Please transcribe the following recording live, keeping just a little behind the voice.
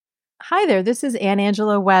Hi there, this is Ann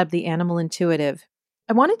Angela Webb, the Animal Intuitive.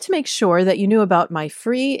 I wanted to make sure that you knew about my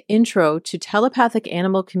free Intro to Telepathic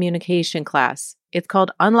Animal Communication class. It's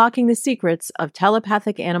called Unlocking the Secrets of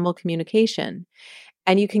Telepathic Animal Communication.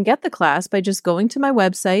 And you can get the class by just going to my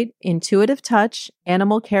website,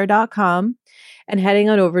 intuitivetouchanimalcare.com, and heading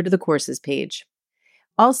on over to the courses page.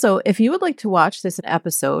 Also, if you would like to watch this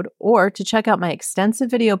episode or to check out my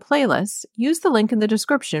extensive video playlist, use the link in the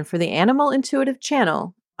description for the Animal Intuitive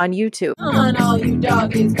channel on YouTube. On all you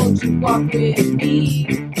doggies, won't you walk with me?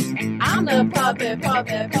 I'm the puppet.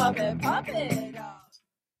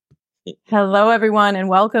 Hello, everyone, and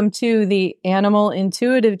welcome to the Animal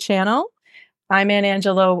Intuitive channel. I'm Ann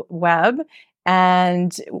Angela Webb,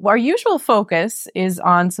 and our usual focus is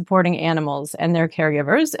on supporting animals and their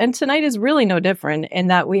caregivers. And tonight is really no different in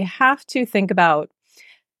that we have to think about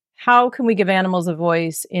how can we give animals a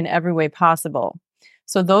voice in every way possible.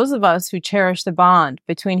 So those of us who cherish the bond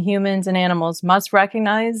between humans and animals must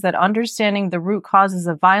recognize that understanding the root causes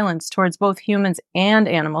of violence towards both humans and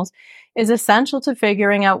animals is essential to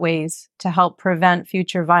figuring out ways to help prevent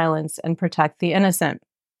future violence and protect the innocent.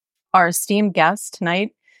 Our esteemed guests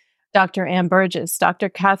tonight, Dr. Ann Burgess, Dr.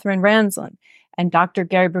 Catherine Ramsland, and Dr.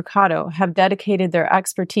 Gary Brucato have dedicated their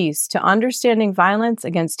expertise to understanding violence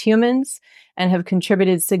against humans and have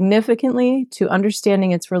contributed significantly to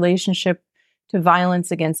understanding its relationship to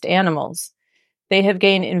violence against animals. They have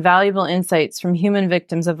gained invaluable insights from human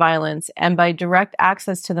victims of violence and by direct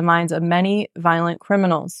access to the minds of many violent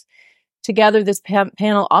criminals. Together, this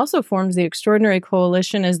panel also forms the extraordinary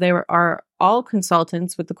coalition as they are all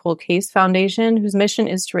consultants with the Cold Case Foundation, whose mission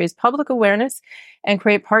is to raise public awareness and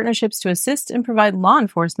create partnerships to assist and provide law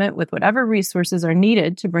enforcement with whatever resources are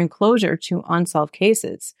needed to bring closure to unsolved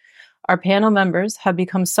cases. Our panel members have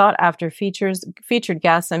become sought-after featured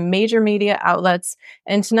guests on major media outlets,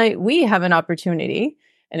 and tonight we have an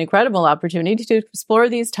incredible opportunity to explore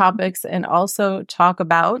these topics and also talk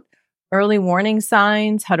about early warning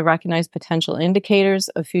signs, how to recognize potential indicators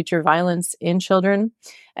of future violence in children,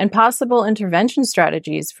 and possible intervention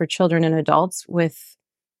strategies for children and adults with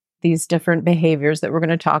these different behaviors that we're going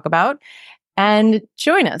to talk about. And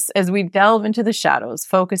join us as we delve into the shadows,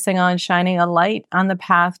 focusing on shining a light on the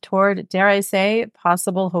path toward, dare I say,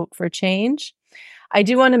 possible hope for change. I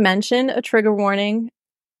do want to mention a trigger warning.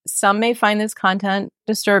 Some may find this content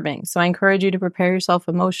disturbing, so I encourage you to prepare yourself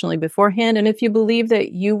emotionally beforehand. And if you believe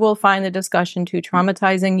that you will find the discussion too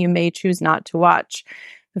traumatizing, you may choose not to watch.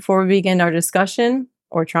 Before we begin our discussion,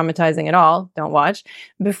 or traumatizing at all, don't watch.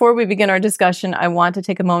 Before we begin our discussion, I want to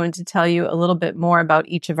take a moment to tell you a little bit more about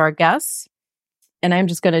each of our guests. And I'm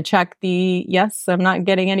just going to check yes, I'm not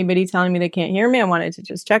getting anybody telling me they can't hear me. I wanted to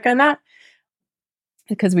just check on that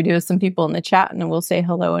because we do have some people in the chat and we'll say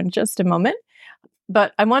hello in just a moment.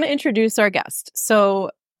 But I want to introduce our guest.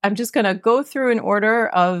 So I'm just going to go through an order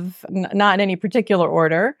of, not in any particular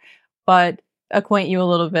order, but acquaint you a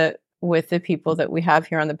little bit with the people that we have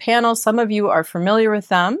here on the panel. Some of you are familiar with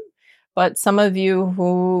them, but some of you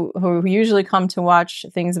who usually come to watch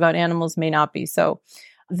things about animals may not be. So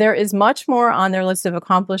there is much more on their list of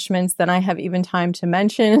accomplishments than I have even time to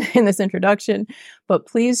mention in this introduction, but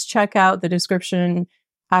please check out the description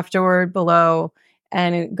afterward below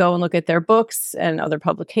and go and look at their books and other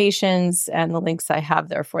publications and the links I have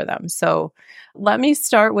there for them. So let me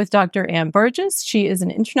start with Dr. Ann Burgess. She is an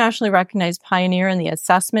internationally recognized pioneer in the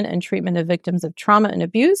assessment and treatment of victims of trauma and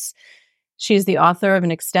abuse. She is the author of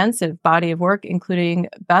an extensive body of work, including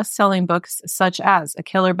best-selling books such as A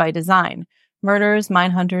Killer by Design, Murderers,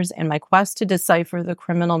 Mindhunters, and My Quest to Decipher the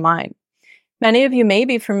Criminal Mind. Many of you may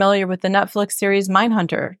be familiar with the Netflix series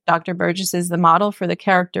Mindhunter. Dr. Burgess is the model for the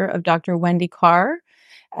character of Dr. Wendy Carr,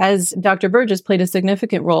 as Dr. Burgess played a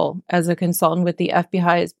significant role as a consultant with the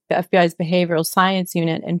FBI's Behavioral Science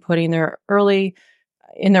Unit in putting their early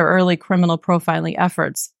criminal profiling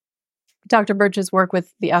efforts. Dr. Burgess worked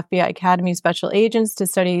with the FBI Academy Special Agents to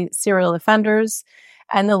study serial offenders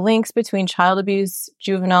and the links between child abuse,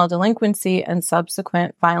 juvenile delinquency, and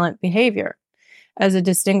subsequent violent behavior. As a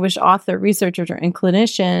distinguished author, researcher, and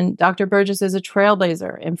clinician, Dr. Burgess is a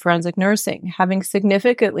trailblazer in forensic nursing, having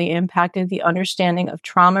significantly impacted the understanding of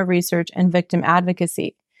trauma research and victim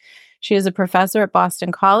advocacy. She is a professor at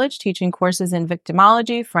Boston College, teaching courses in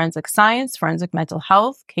victimology, forensic science, forensic mental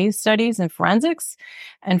health, case studies in forensics,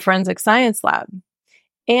 and forensic science lab.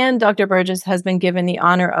 And Dr. Burgess has been given the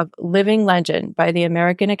honor of Living Legend by the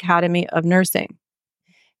American Academy of Nursing.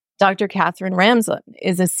 Dr. Catherine Ramsland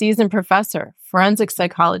is a seasoned professor, forensic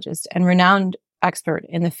psychologist, and renowned expert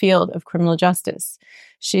in the field of criminal justice.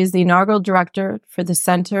 She is the inaugural director for the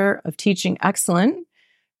Center of Teaching Excellence,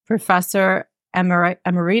 Professor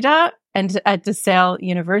Emerita and at DeSalle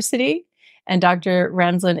University. And Dr.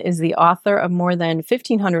 Ramsland is the author of more than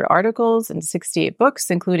 1,500 articles and 68 books,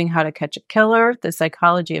 including How to Catch a Killer, The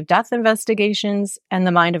Psychology of Death Investigations, and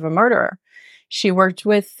The Mind of a Murderer. She worked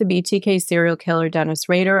with the BTK serial killer Dennis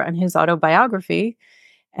Rader on his autobiography.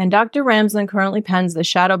 And Dr. Ramsland currently pens the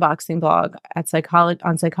Shadowboxing blog at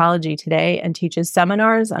on Psychology Today and teaches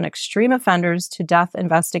seminars on extreme offenders to death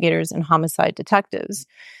investigators and homicide detectives.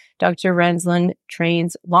 Dr. Ramsland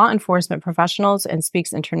trains law enforcement professionals and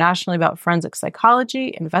speaks internationally about forensic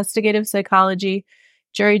psychology, investigative psychology,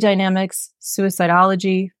 jury dynamics,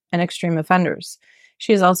 suicidology, and extreme offenders.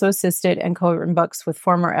 She has also assisted and co-written books with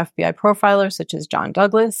former FBI profilers such as John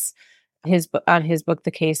Douglas. On his book,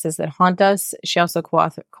 The Cases That Haunt Us. She also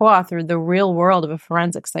co-authored The Real World of a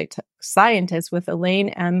Forensic Scientist with Elaine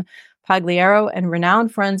M. Pagliaro and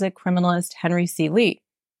renowned forensic criminalist Henry C. Lee.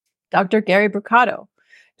 Dr. Gary Bricado.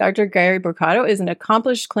 Dr. Gary Bricado is an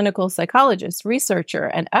accomplished clinical psychologist, researcher,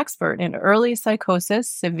 and expert in early psychosis,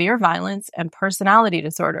 severe violence, and personality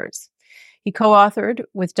disorders. He co-authored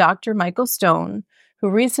with Dr. Michael Stone, who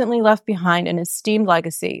recently left behind an esteemed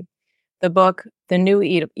legacy, the book, The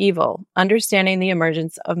New Evil, Understanding the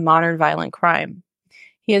Emergence of Modern Violent Crime.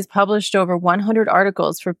 He has published over 100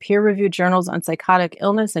 articles for peer-reviewed journals on psychotic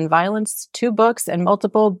illness and violence, 2 books and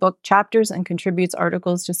multiple book chapters, and contributes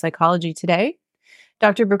articles to Psychology Today.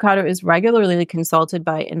 Dr. Bricado is regularly consulted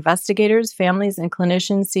by investigators, families, and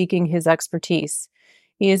clinicians seeking his expertise.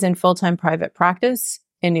 He is in full-time private practice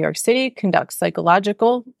in New York City, conducts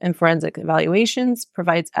psychological and forensic evaluations,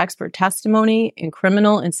 provides expert testimony in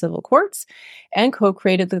criminal and civil courts, and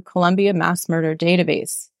co-created the Columbia Mass Murder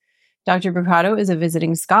Database. Dr. Bricado is a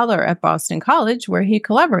visiting scholar at Boston College, where he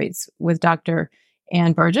collaborates with Dr.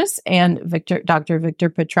 Ann Burgess and Dr.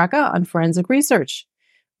 Victor Petreka on forensic research.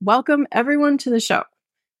 Welcome, everyone, to the show.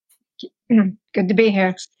 Good to be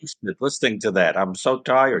here. Listening to that, I'm so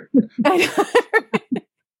tired. Thank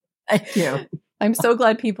you. I'm so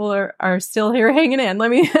glad people are still here hanging in. Let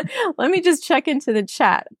me just check into the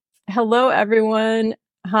chat. Hello, everyone.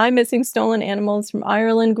 Hi, Missing Stolen Animals from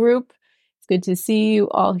Ireland group. It's good to see you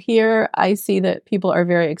all here. I see that people are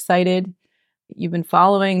very excited. You've been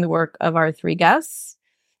following the work of our 3 guests,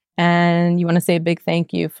 and you want to say a big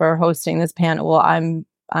thank you for hosting this panel. Well, I'm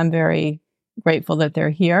very grateful that they're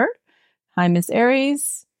here. Hi, Miss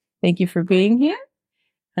Aries. Thank you for being here.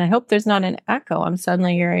 And I hope there's not an echo. I'm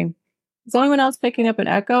suddenly hearing. Is anyone else picking up an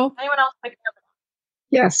echo?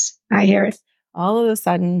 Yes, I hear it. All of a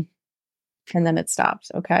sudden, and then it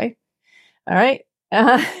stops. Okay. All right.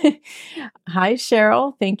 Hi,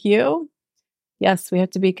 Cheryl. Thank you. Yes, we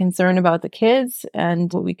have to be concerned about the kids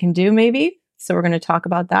and what we can do maybe. So we're going to talk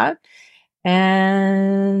about that.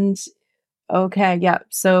 And okay. Yeah.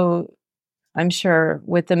 So I'm sure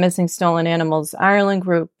with the Missing Stolen Animals Ireland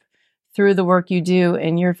group, through the work you do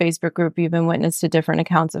in your Facebook group, you've been witness to different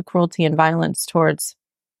accounts of cruelty and violence towards,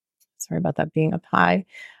 sorry about that being up high,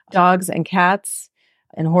 dogs and cats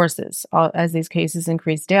and horses. As these cases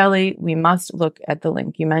increase daily, we must look at the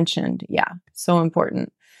link you mentioned. Yeah, so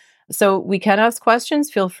important. So we can ask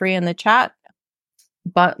questions. Feel free in the chat,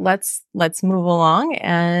 but let's move along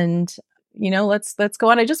and let's go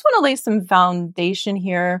on. I just want to lay some foundation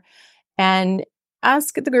here and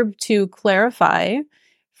ask the group to clarify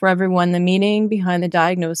for everyone the meaning behind the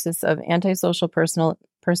diagnosis of antisocial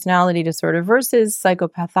personality disorder versus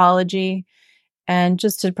psychopathology, and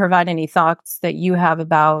just to provide any thoughts that you have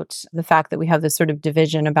about the fact that we have this sort of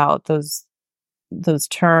division about those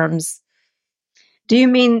terms. Do you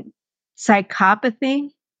mean psychopathy?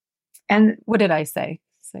 And what did I say?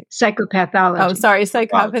 Psychopathology. Oh, sorry,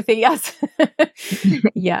 psychopathy. Yes.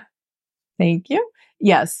 Yeah. Thank you.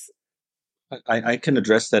 Yes. I can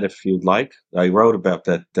address that if you'd like. I wrote about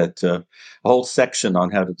that whole section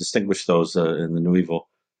on how to distinguish those in the New Evil.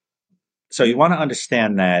 So you want to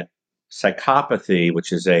understand that psychopathy,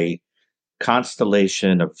 which is a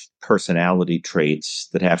constellation of personality traits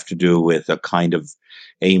that have to do with a kind of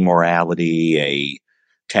amorality, a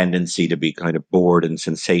tendency to be kind of bored and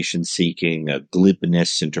sensation-seeking, a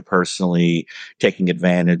glibness interpersonally, taking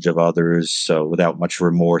advantage of others without much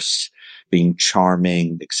remorse, being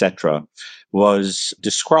charming, etc., was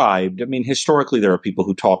described. I mean, historically, there are people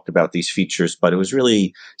who talked about these features, but it was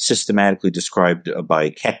really systematically described by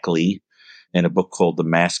Keckley in a book called The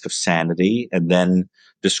Mask of Sanity, and then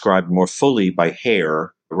described more fully by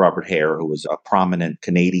Robert Hare, who was a prominent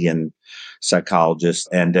Canadian psychologist,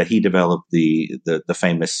 and he developed the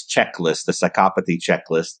famous checklist, the psychopathy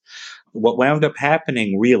checklist. What wound up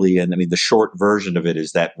happening really, and I mean, the short version of it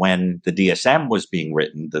is that when the DSM was being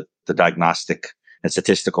written, the Diagnostic and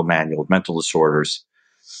Statistical Manual of Mental Disorders,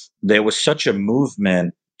 there was such a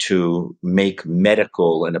movement to make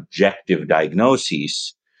medical and objective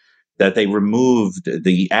diagnoses, that they removed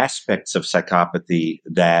the aspects of psychopathy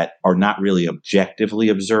that are not really objectively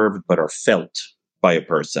observed, but are felt by a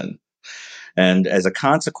person. And as a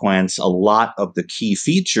consequence, a lot of the key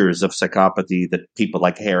features of psychopathy that people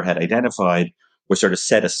like Hare had identified were sort of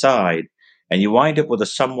set aside. And you wind up with a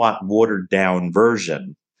somewhat watered down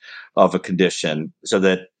version of a condition, so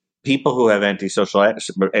that people who have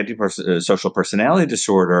antisocial personality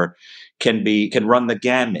disorder can run the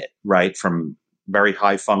gamut, right? From very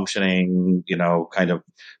high functioning, kind of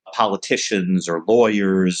politicians or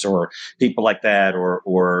lawyers or people like that,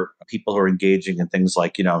 or people who are engaging in things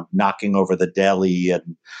like, knocking over the deli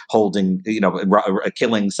and holding,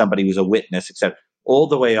 killing somebody who's a witness, etc., all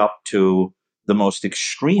the way up to the most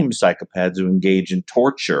extreme psychopaths who engage in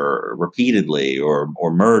torture repeatedly or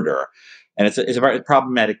murder. And it's a very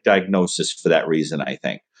problematic diagnosis for that reason, I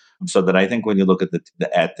think. So that I think when you look at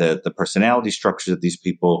the personality structures of these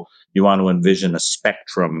people, you want to envision a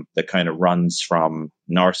spectrum that kind of runs from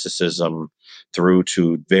narcissism through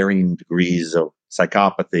to varying degrees of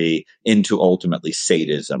psychopathy into ultimately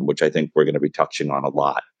sadism, which I think we're going to be touching on a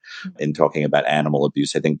lot in talking about animal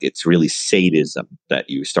abuse. I think it's really sadism that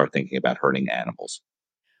you start thinking about hurting animals.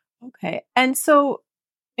 Okay. And so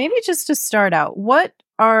maybe just to start out, what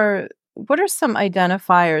are some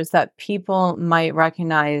identifiers that people might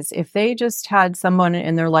recognize if they just had someone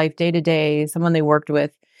in their life day to day, someone they worked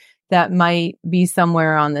with that might be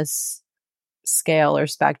somewhere on this scale or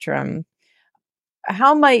spectrum?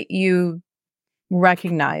 How might you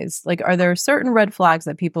recognize, like, are there certain red flags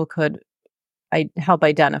that people could help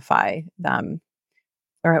identify them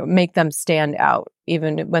or make them stand out,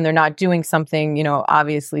 even when they're not doing something,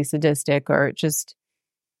 obviously sadistic or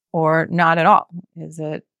not at all? Is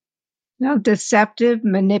it? No, deceptive,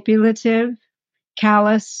 manipulative,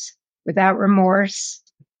 callous, without remorse,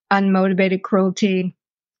 unmotivated cruelty,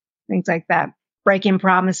 things like that. Breaking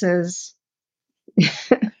promises.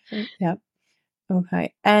 Yep.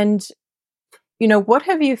 Okay. And, what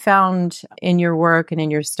have you found in your work and in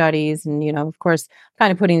your studies? And, of course,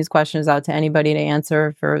 kind of putting these questions out to anybody to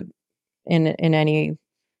answer in any,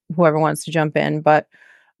 whoever wants to jump in. But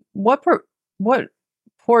what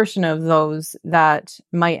portion of those that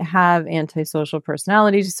might have antisocial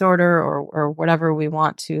personality disorder or whatever we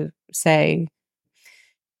want to say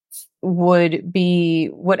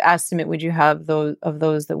what estimate would you have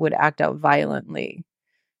those that would act out violently?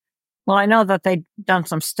 Well, I know that they've done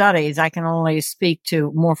some studies. I can only speak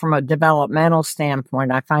to more from a developmental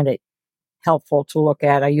standpoint. I find it helpful to look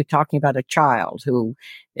at, are you talking about a child who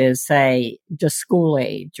is, say, just school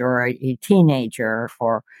age, or a teenager,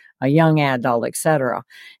 or a young adult, etc.?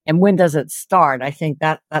 And when does it start? I think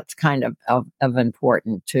that's kind of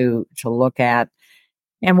important to look at.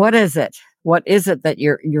 And what is it? What is it that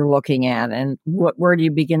you're looking at, and where do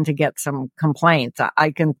you begin to get some complaints? I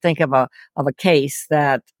can think of a case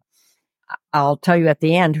that I'll tell you at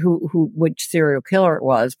the end which serial killer it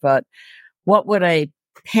was. But what would a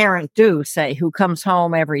parent do, say, who comes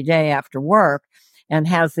home every day after work and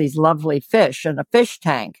has these lovely fish in a fish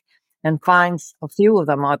tank and finds a few of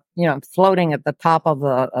them floating at the top of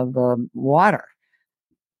the water,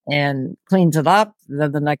 and cleans it up?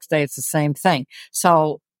 Then the next day it's the same thing.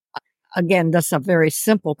 So again, that's a very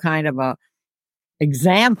simple kind of a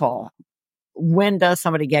example. When does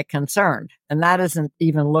somebody get concerned? And that isn't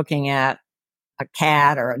even looking at a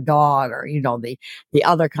cat or a dog or, the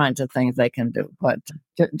other kinds of things they can do, but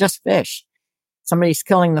just fish. Somebody's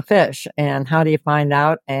killing the fish. And how do you find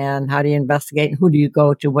out? And how do you investigate? And who do you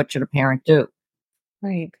go to? What should a parent do?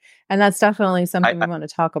 Right. And that's definitely something we want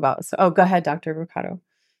to talk about. So, go ahead, Dr. Ricardo.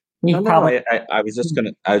 I was just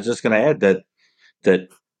going to add that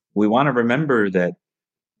we want to remember that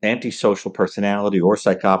antisocial personality or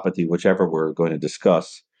psychopathy, whichever we're going to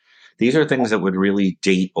discuss, these are things that would really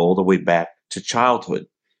date all the way back to childhood.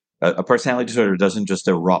 A personality disorder doesn't just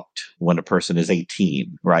erupt when a person is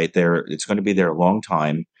 18, right? It's going to be there a long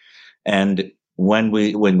time. And when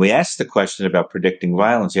we ask the question about predicting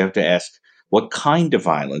violence, you have to ask, what kind of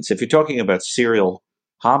violence? If you're talking about serial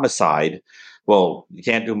homicide, well, you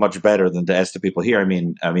can't do much better than to ask the people here. I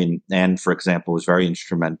mean, Anne, for example, was very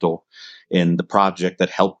instrumental in the project that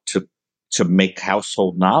helped to make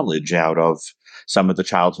household knowledge out of some of the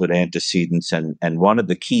childhood antecedents. And one of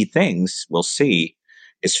the key things we'll see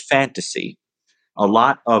is fantasy. A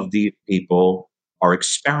lot of these people are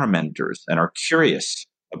experimenters and are curious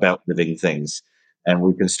about living things. And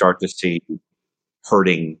we can start to see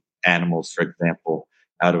hurting animals, for example,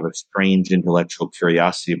 out of a strange intellectual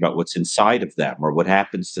curiosity about what's inside of them or what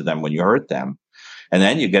happens to them when you hurt them. And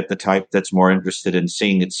then you get the type that's more interested in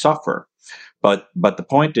seeing it suffer. But the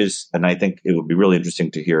point is, and I think it would be really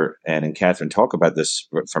interesting to hear Anne and Catherine talk about this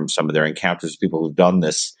from some of their encounters, people who've done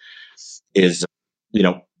this, is,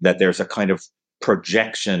 that there's a kind of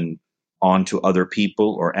projection onto other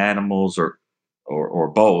people or animals or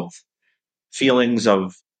both, feelings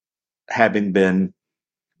of having been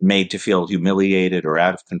made to feel humiliated or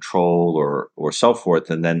out of control or so forth.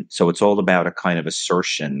 And then, so it's all about a kind of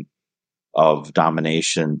assertion of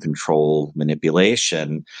domination, control,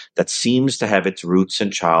 manipulation that seems to have its roots in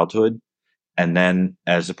childhood. And then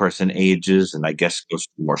as a person ages and I guess goes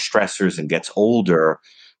through more stressors and gets older,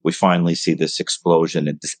 we finally see this explosion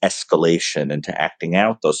and this escalation into acting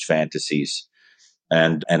out those fantasies.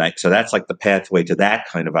 So that's like the pathway to that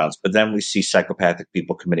kind of violence. But then we see psychopathic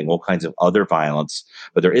people committing all kinds of other violence,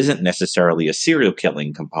 but there isn't necessarily a serial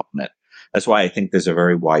killing component. That's why I think there's a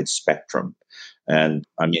very wide spectrum. And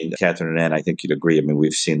I mean, Catherine and Ann, I think you'd agree. I mean,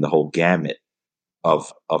 we've seen the whole gamut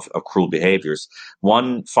of cruel behaviors.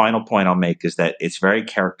 One final point I'll make is that it's very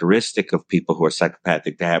characteristic of people who are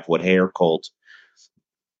psychopathic to have what Hare called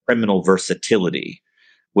criminal versatility,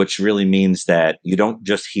 which really means that you don't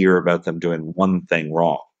just hear about them doing one thing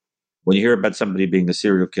wrong. When you hear about somebody being a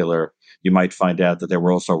serial killer, you might find out that they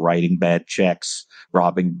were also writing bad checks,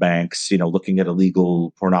 robbing banks, looking at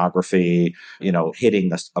illegal pornography,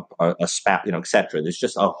 hitting a spat, etc. There's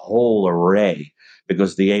just a whole array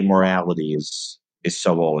because the amorality is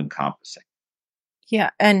so all encompassing.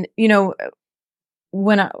 Yeah. And,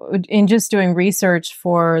 in just doing research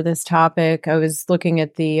for this topic, I was looking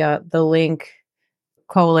at the Link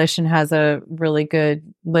Coalition has a really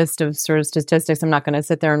good list of sort of statistics. I'm not going to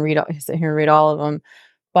sit here and read all of them,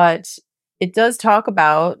 but it does talk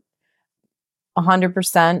about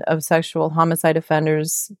 100% of sexual homicide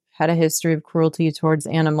offenders had a history of cruelty towards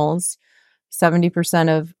animals. 70%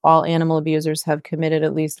 of all animal abusers have committed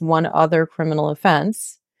at least one other criminal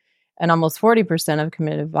offense, and almost 40% have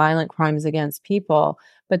committed violent crimes against people.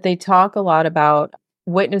 But they talk a lot about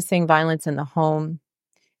witnessing violence in the home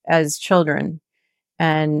as children,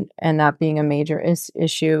 and that being a major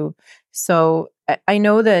issue. So I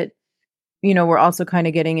know that, we're also kind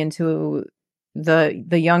of getting into the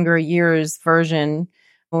younger years version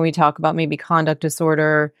when we talk about maybe conduct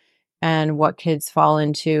disorder and what kids fall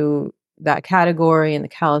into that category and the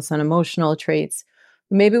callous unemotional traits.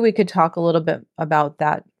 Maybe we could talk a little bit about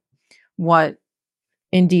that. What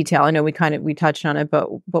in detail? I know we touched on it, but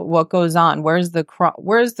what goes on? Where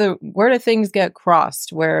do things get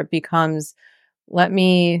crossed where it becomes,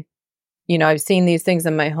 I've seen these things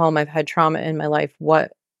in my home. I've had trauma in my life.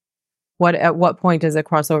 At what point does it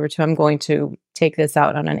cross over to I'm going to take this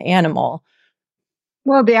out on an animal?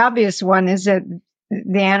 Well, the obvious one is that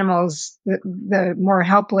the animals, the more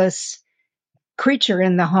helpless creature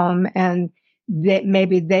in the home, and that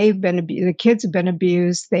maybe the kids have been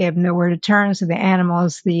abused. They have nowhere to turn. So the animal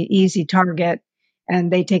is the easy target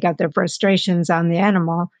and they take out their frustrations on the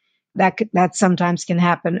animal. That sometimes can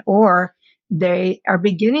happen. Or they are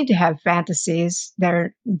beginning to have fantasies.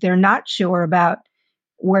 They're not sure about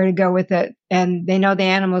where to go with it. And they know the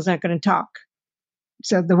animal's not going to talk.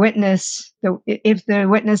 So if the witness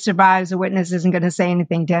survives, the witness isn't going to say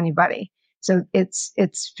anything to anybody. So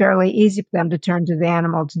it's fairly easy for them to turn to the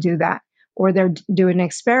animal to do that. Or they're doing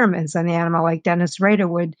experiments on the animal, like Dennis Rader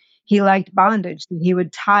would. He liked bondage. He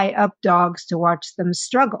would tie up dogs to watch them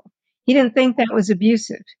struggle. He didn't think that was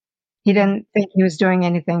abusive. He didn't think he was doing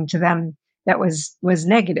anything to them that was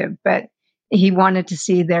negative, but he wanted to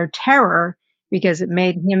see their terror because it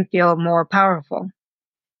made him feel more powerful.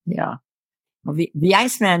 Yeah. Well, the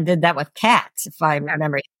Iceman did that with cats, if I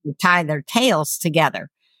remember. He tie their tails together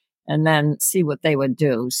and then see what they would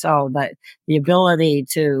do. So that the ability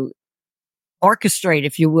to orchestrate,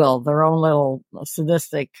 if you will, their own little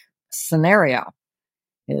sadistic scenario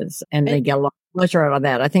and they get a lot of pleasure out of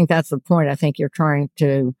that. I think that's the point I think you're trying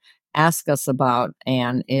to ask us about,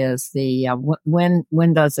 and is the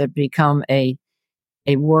when does it become a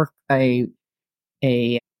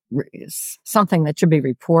something that should be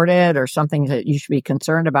reported or something that you should be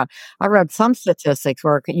concerned about. I read some statistics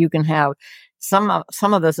where you can have some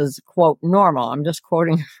of this is quote normal. I'm just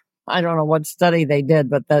quoting. I don't know what study they did,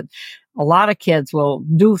 but that a lot of kids will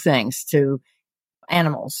do things to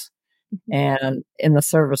animals and in the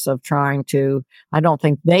service of trying to, I don't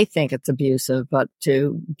think they think it's abusive, but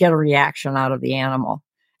to get a reaction out of the animal.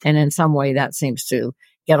 And in some way that seems to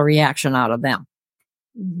get a reaction out of them.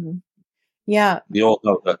 Mm-hmm. Yeah. You all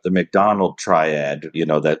know that the McDonald triad,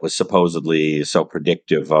 that was supposedly so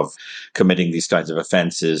predictive of committing these kinds of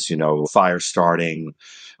offenses, fire starting,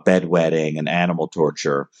 bedwetting, and animal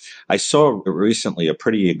torture. I saw recently a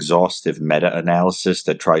pretty exhaustive meta analysis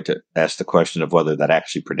that tried to ask the question of whether that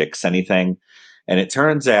actually predicts anything. And it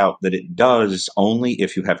turns out that it does only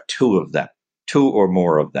if you have two of them, two or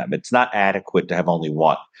more of them. It's not adequate to have only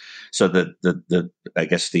one. So the I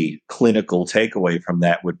guess the clinical takeaway from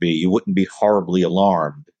that would be you wouldn't be horribly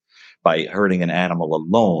alarmed by hurting an animal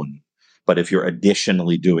alone. But if you're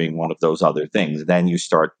additionally doing one of those other things, then you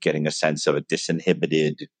start getting a sense of a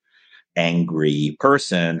disinhibited, angry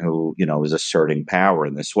person who, is asserting power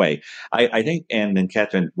in this way. I think, Anne and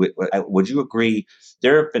Catherine, would you agree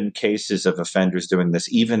there have been cases of offenders doing this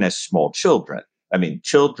even as small children? I mean,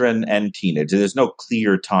 children and teenagers. There's no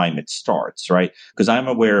clear time it starts, right? Because I'm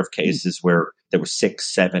aware of cases where they were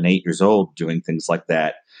 6, 7, 8 years old doing things like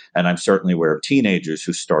that. And I'm certainly aware of teenagers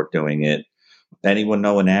who start doing it. Anyone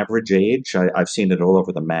know an average age? I've seen it all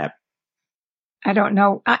over the map. I don't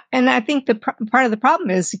know. And I think part of the problem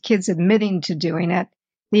is the kids admitting to doing it.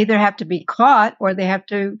 They either have to be caught or they have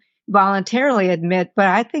to voluntarily admit. But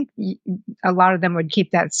I think a lot of them would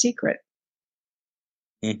keep that secret.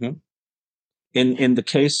 Mm-hmm. In the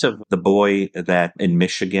case of the boy that in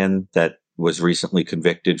Michigan that was recently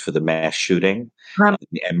convicted for the mass shooting,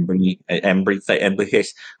 the Embry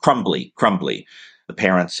case, Crumbly. The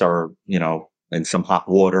parents are, in some hot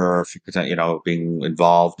water, being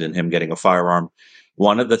involved in him getting a firearm.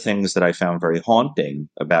 One of the things that I found very haunting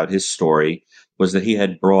about his story was that he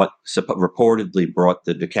had reportedly brought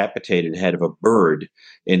the decapitated head of a bird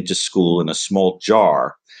into school in a small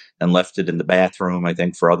jar and left it in the bathroom, I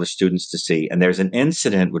think, for other students to see. And there's an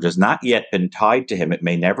incident which has not yet been tied to him, it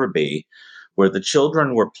may never be, where the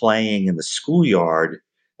children were playing in the schoolyard,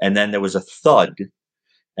 and then there was a thud,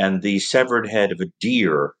 and the severed head of a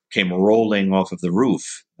deer came rolling off of the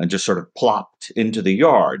roof and just sort of plopped into the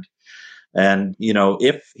yard. And,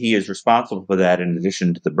 if he is responsible for that, in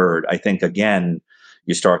addition to the bird, I think, again,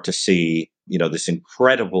 you start to see, this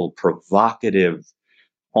incredible, provocative,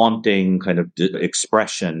 haunting kind of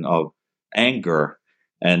expression of anger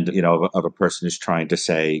and, of a person who's trying to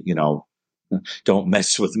say, don't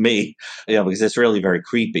mess with me, because it's really very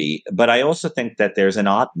creepy. But I also think that there's an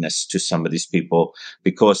oddness to some of these people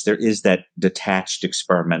because there is that detached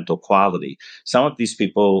experimental quality. Some of these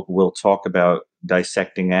people will talk about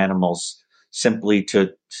dissecting animals simply to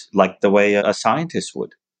like the way a scientist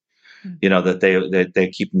would. That they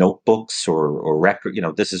keep notebooks or record.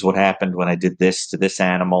 This is what happened when I did this to this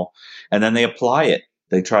animal, and then they apply it.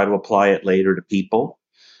 They try to apply it later to people.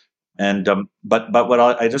 And but what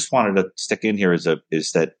I just wanted to stick in here is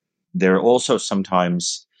that there also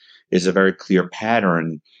sometimes is a very clear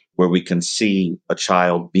pattern where we can see a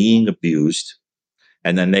child being abused,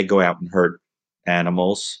 and then they go out and hurt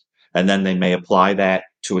animals, and then they may apply that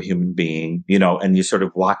to a human being, and you sort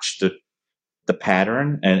of watch the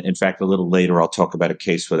pattern. And in fact, a little later, I'll talk about a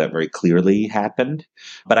case where that very clearly happened.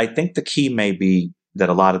 But I think the key may be that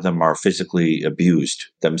a lot of them are physically abused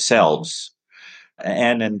themselves.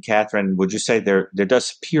 Anne and Catherine, would you say there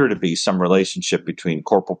does appear to be some relationship between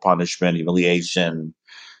corporal punishment, humiliation,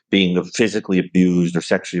 being physically abused or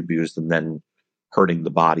sexually abused, and then hurting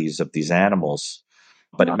the bodies of these animals?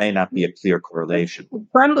 But it may not be a clear correlation. The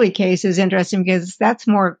Crumbly case is interesting because that's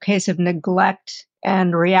more a case of neglect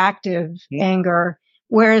and reactive anger.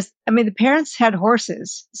 Whereas, the parents had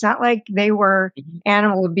horses. It's not like they were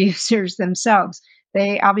animal abusers themselves.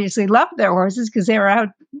 They obviously loved their horses because they were out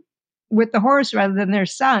with the horse rather than their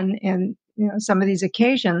son in some of these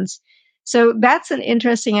occasions. So that's an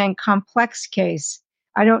interesting and complex case.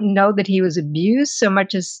 I don't know that he was abused so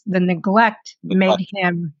much as the neglect made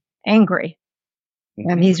him angry.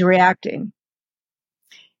 And he's reacting.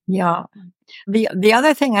 Yeah. The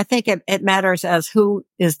other thing I think it matters as who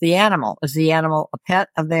is the animal. Is the animal a pet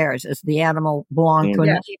of theirs? Is the animal belong to a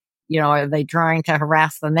neighbor? Are they trying to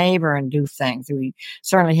harass the neighbor and do things? We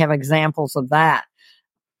certainly have examples of that.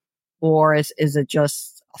 Or is it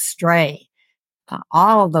just a stray?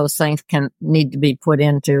 All of those things need to be put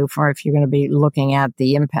into for if you're going to be looking at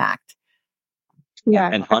the impact. Yeah,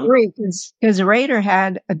 I agree. Because Raider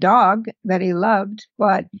had a dog that he loved,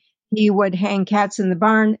 but he would hang cats in the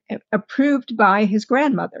barn, approved by his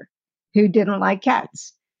grandmother, who didn't like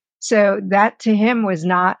cats. So that to him was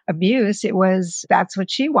not abuse. That's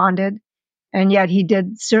what she wanted. And yet he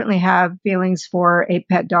did certainly have feelings for a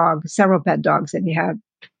pet dog, several pet dogs that he had.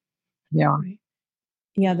 Yeah.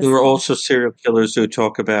 Yeah. There were also serial killers who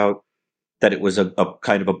talk about that it was a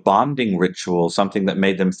kind of a bonding ritual, something that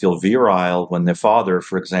made them feel virile when their father,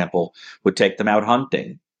 for example, would take them out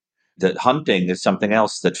hunting. that hunting is something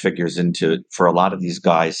else that figures into it for a lot of these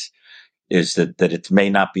guys, is that it may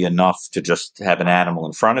not be enough to just have an animal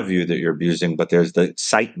in front of you that you're abusing, but there's the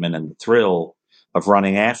excitement and the thrill of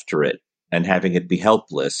running after it and having it be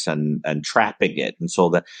helpless and trapping it.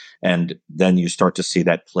 And then you start to see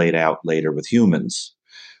that played out later with humans.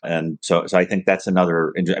 And so I think that's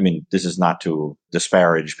another, I mean, this is not to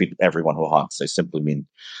disparage everyone who hunts. I simply mean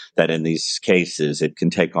that in these cases, it can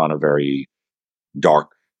take on a very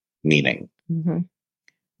dark meaning. Mm-hmm.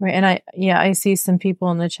 Right. And I see some people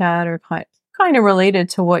in the chat are kind of related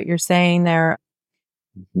to what you're saying there.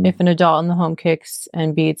 Mm-hmm. If an adult in the home kicks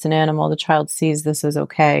and beats an animal, the child sees this as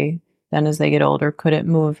okay. Then as they get older, could it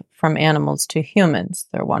move from animals to humans?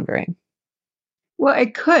 They're wondering. Well,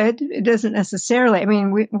 it could. It doesn't necessarily. I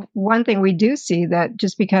mean, one thing we do see that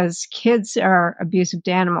just because kids are abusive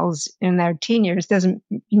to animals in their teen years doesn't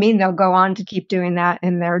mean they'll go on to keep doing that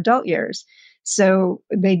in their adult years. So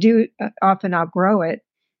they do often outgrow it.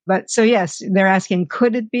 But so, yes, they're asking,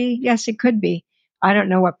 could it be? Yes, it could be. I don't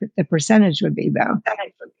know what the percentage would be, though.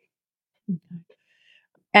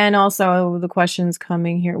 And also the questions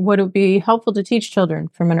coming here. Would it be helpful to teach children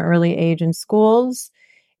from an early age in schools?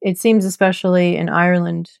 It seems, especially in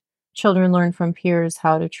Ireland, children learn from peers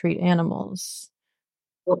how to treat animals.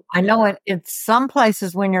 Well, I know in some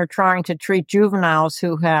places when you're trying to treat juveniles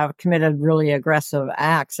who have committed really aggressive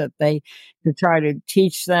acts, that to try to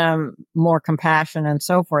teach them more compassion and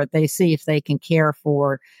so forth, they see if they can care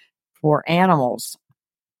for animals.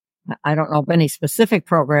 I don't know of any specific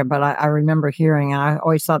program, but I remember hearing, and I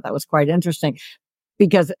always thought that was quite interesting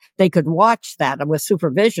because they could watch that with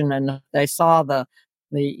supervision, and they saw the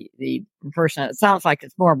person. It sounds like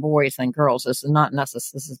it's more boys than girls. This is not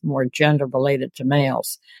necessary. This is more gender related to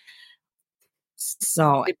males.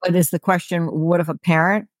 So, but is the question, what if a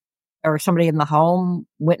parent or somebody in the home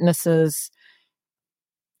witnesses,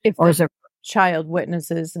 or is a child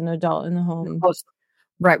witnesses an adult in the home?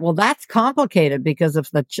 Right. Well, that's complicated because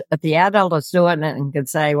if the adult is doing it and can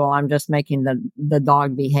say, well, I'm just making the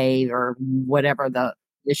dog behave or whatever the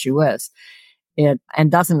issue is,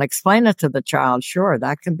 and doesn't explain it to the child, sure,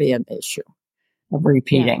 that can be an issue of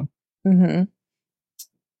repeating. Yeah. Mm-hmm.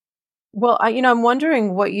 Well, I'm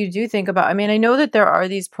wondering what you do think about, I mean, I know that there are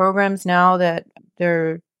these programs now that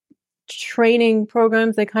they're training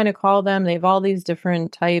programs, they kind of call them. They have all these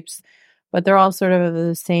different types, but they're all sort of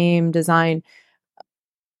the same design,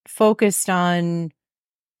 focused on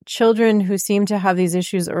children who seem to have these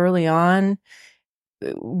issues early on,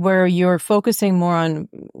 where you're focusing more on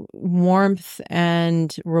warmth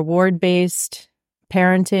and reward-based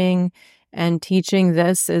parenting and teaching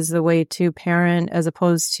this as the way to parent as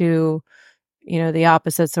opposed to, the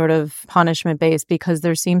opposite sort of punishment-based, because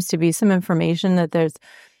there seems to be some information that there's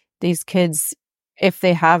these kids, if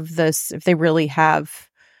they really have,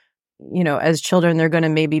 as children, they're going to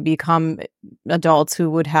maybe become adults who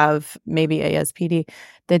would have maybe ASPD,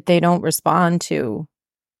 that they don't respond to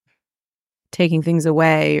taking things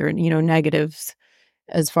away or, negatives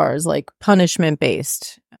as far as like punishment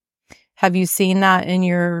based. Have you seen that in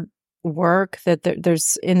your work, that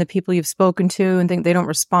there's in the people you've spoken to and think they don't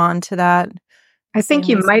respond to that? I think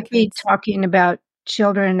you might be talking about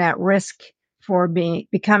children at risk for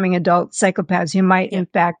becoming adult psychopaths who might, in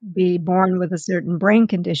fact, be born with a certain brain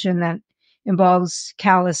condition that involves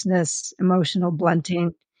callousness, emotional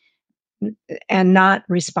blunting, and not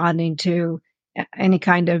responding to any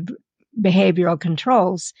kind of behavioral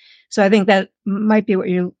controls. So I think that might be what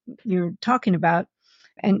you're talking about.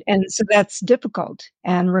 And so that's difficult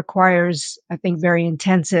and requires, I think, very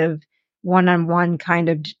intensive one-on-one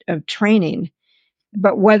kind of training.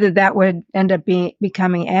 But whether that would end up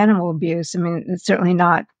becoming animal abuse, I mean, it's certainly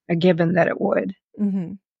not a given that it would.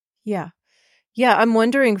 Mm-hmm. Yeah. Yeah. I'm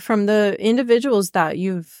wondering, from the individuals that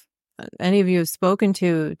any of you have spoken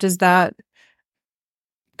to, does that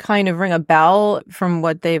kind of ring a bell from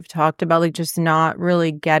what they've talked about, like just not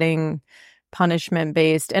really getting punishment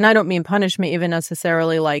based? And I don't mean punishment even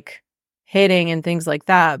necessarily like hitting and things like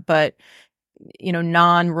that, but,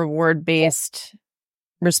 non-reward based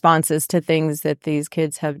responses to things that these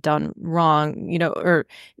kids have done wrong, or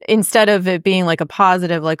instead of it being like a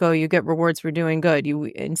positive, like, oh, you get rewards for doing good,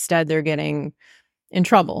 instead they're getting in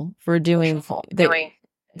trouble for doing.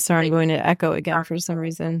 Sorry, I'm going to echo again for some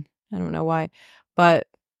reason. I don't know why, but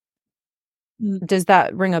does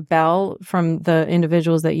that ring a bell from the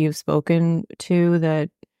individuals that you've spoken to,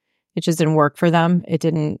 that it just didn't work for them? It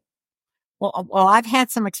didn't. Well, I've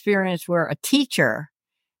had some experience where a teacher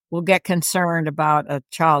will get concerned about a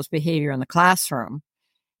child's behavior in the classroom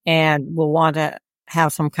and will want to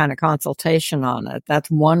have some kind of consultation on it. That's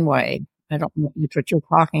one way. I don't know what you're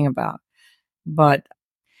talking about. But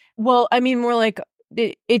Well, I mean, more like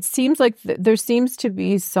it seems like there seems to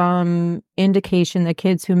be some indication that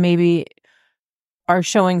kids who maybe are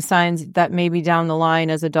showing signs that maybe down the line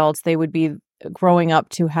as adults they would be growing up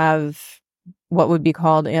to have what would be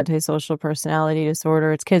called antisocial personality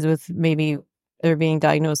disorder. It's kids with maybe they're being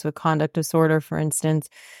diagnosed with conduct disorder, for instance,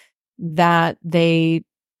 that they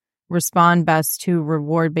respond best to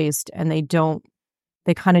reward based and they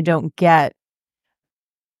kind of don't get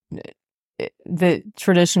the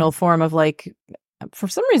traditional form of like, for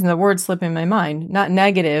some reason the word's slipping my mind, not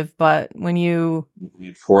negative, but when you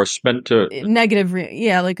Enforcement to negative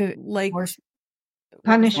like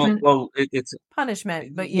Punishment. it's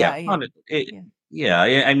punishment, but yeah, yeah.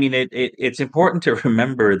 I mean, it's important to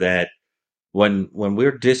remember that when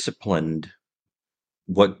we're disciplined,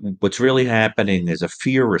 what's really happening is a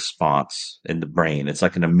fear response in the brain. It's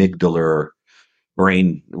like an amygdala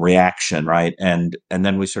brain reaction, right? And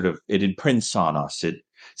then we sort of it imprints on us. It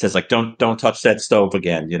says like, don't touch that stove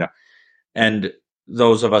again, you know. And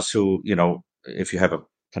those of us who, you know, if you have a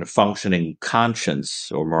kind of functioning conscience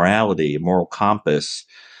or morality, moral compass,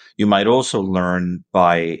 you might also learn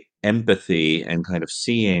by empathy and kind of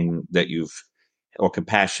seeing that you've or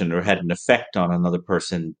compassion or had an effect on another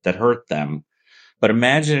person that hurt them. But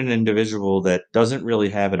imagine an individual that doesn't really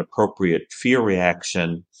have an appropriate fear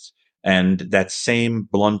reaction, and that same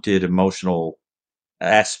blunted emotional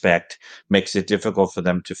aspect makes it difficult for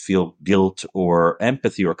them to feel guilt or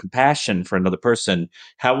empathy or compassion for another person.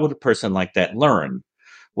 How would a person like that learn?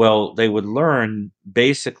 Well, they would learn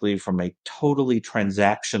basically from a totally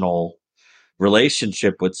transactional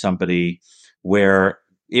relationship with somebody where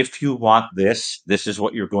if you want this, this is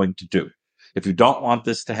what you're going to do. If you don't want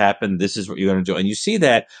this to happen, this is what you're going to do. And you see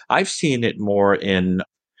that I've seen it more in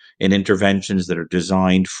interventions that are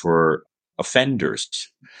designed for offenders,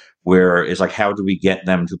 where it's like, how do we get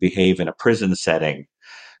them to behave in a prison setting?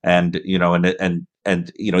 And, you know,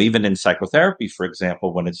 and, you know, even in psychotherapy, for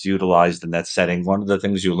example, when it's utilized in that setting, one of the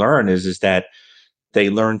things you learn is that they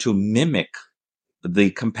learn to mimic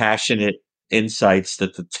the compassionate insights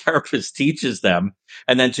that the therapist teaches them,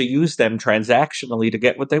 and then to use them transactionally to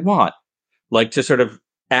get what they want, like to sort of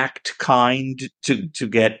act kind to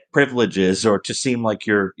get privileges or to seem like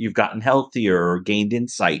you've gotten healthier or gained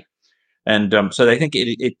insight. And so I think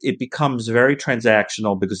it becomes very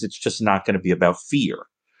transactional because it's just not going to be about fear.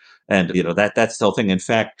 And you know that's the whole thing. In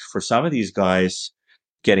fact, for some of these guys,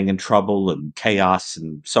 getting in trouble and chaos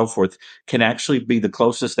and so forth can actually be the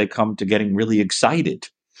closest they come to getting really excited.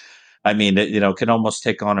 I mean, it, you know, can almost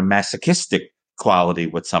take on a masochistic quality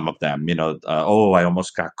with some of them. You know, oh, I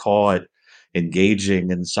almost got caught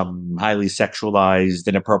engaging in some highly sexualized,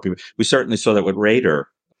 inappropriate. We certainly saw that with Raider,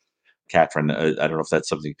 Catherine. I don't know if that's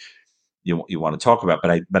something you want to talk about,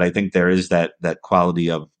 but I think there is that quality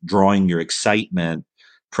of drawing your excitement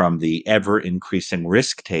from the ever increasing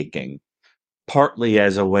risk taking, partly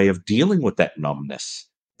as a way of dealing with that numbness,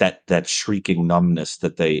 that shrieking numbness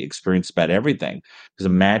that they experience about everything. Because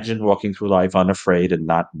imagine walking through life unafraid and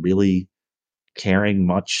not really caring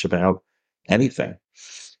much about anything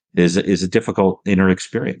is a difficult inner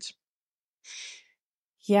experience.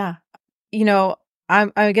 Yeah. You know,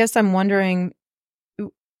 I guess I'm wondering,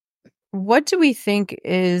 what do we think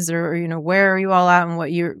is, or, you know, where are you all at and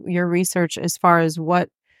what your research as far as what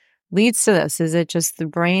leads to this? Is it just the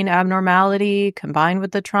brain abnormality combined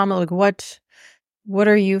with the trauma? Like what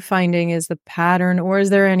are you finding is the pattern, or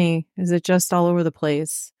is it just all over the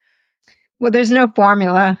place? Well, there's no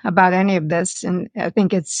formula about any of this. And I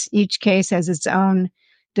think each case has its own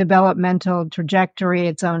developmental trajectory,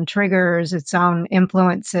 its own triggers, its own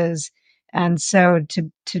influences. And so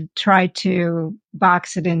to try to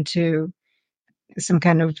box it into some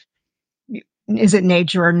kind of, is it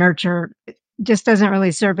nature or nurture, it just doesn't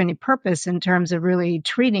really serve any purpose in terms of really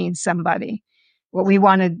treating somebody. What we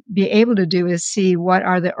want to be able to do is see what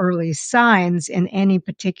are the early signs in any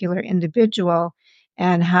particular individual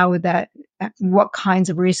and what kinds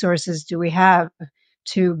of resources do we have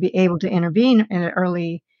to be able to intervene in an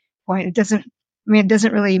early point. It doesn't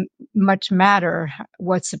really much matter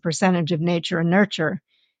what's the percentage of nature and nurture.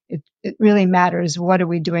 It really matters what are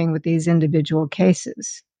we doing with these individual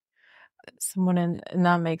cases. And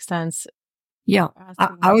that makes sense. Yeah.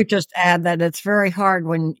 I would just add that it's very hard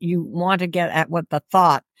when you want to get at what the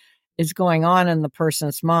thought is going on in the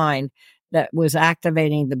person's mind that was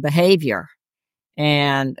activating the behavior.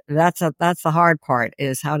 And that's the hard part,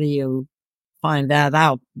 is how do you find that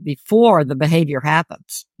out before the behavior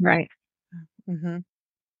happens? Right. Mm-hmm.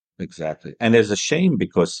 Exactly. And there's a shame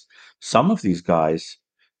because some of these guys,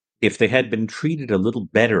 if they had been treated a little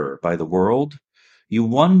better by the world, you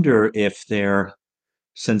wonder if their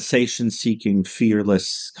sensation-seeking,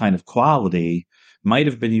 fearless kind of quality might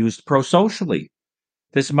have been used pro-socially.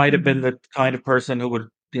 This might have been the kind of person who would,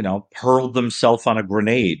 hurl themselves on a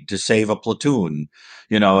grenade to save a platoon,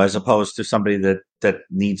 as opposed to somebody that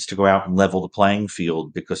needs to go out and level the playing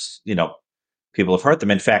field because, people have hurt them.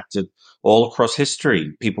 In fact, all across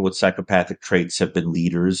history, people with psychopathic traits have been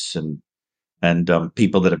leaders and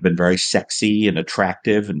people that have been very sexy and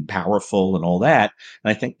attractive and powerful and all that.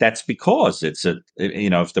 And I think that's because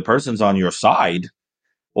if the person's on your side,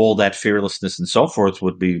 all that fearlessness and so forth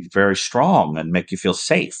would be very strong and make you feel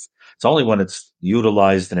safe. It's only when it's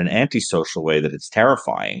utilized in an antisocial way that it's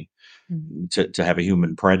terrifying to have a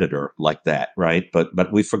human predator like that, right?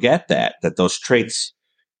 But we forget that those traits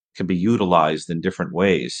can be utilized in different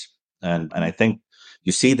ways. And I think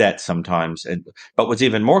you see that sometimes. But what's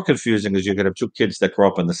even more confusing is you could have two kids that grow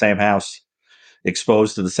up in the same house,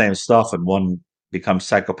 exposed to the same stuff, and one becomes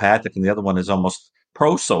psychopathic and the other one is almost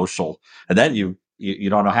pro-social. And then you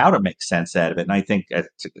don't know how to make sense out of it. And I think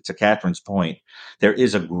to Catherine's point, there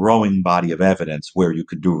is a growing body of evidence where you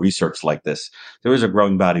could do research like this. There is a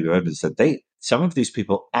growing body of evidence that some of these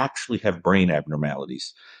people actually have brain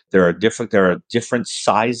abnormalities. There are different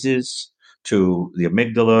sizes to the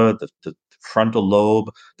amygdala, the frontal lobe,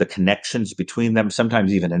 the connections between them,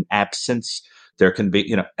 sometimes even an absence. There can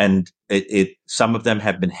be, and some of them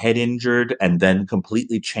have been head injured and then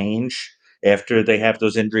completely change after they have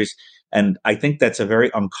those injuries. And I think that's a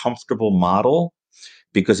very uncomfortable model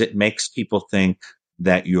because it makes people think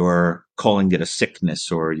that you're calling it a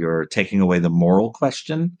sickness or you're taking away the moral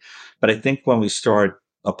question. But I think when we start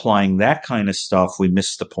applying that kind of stuff, we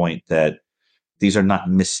miss the point that these are not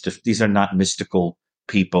mystical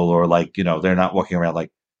people or they're not walking around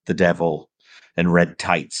like the devil in red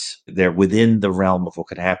tights. They're within the realm of what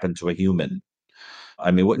could happen to a human.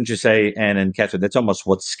 I mean, wouldn't you say, Anne and Catherine, that's almost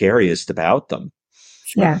what's scariest about them?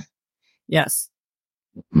 Sure. Yeah. Yes.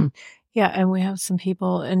 Yeah, and we have some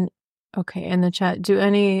people in the chat.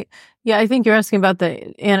 I think you're asking about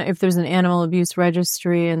if there's an animal abuse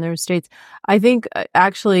registry in their states. I think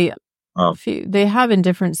actually they have in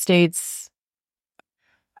different states.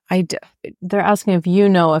 They're asking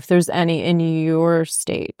if there's any in your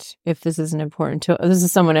state, if this is an important tool. This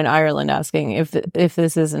is someone in Ireland asking if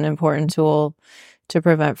this is an important tool to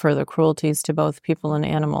prevent further cruelties to both people and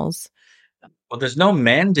animals. Well, there's no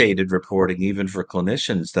mandated reporting even for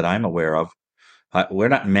clinicians that I'm aware of. We're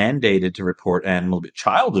not mandated to report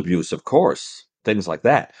child abuse, of course, things like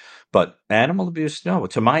that. But animal abuse, no.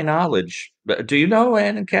 To my knowledge, do you know,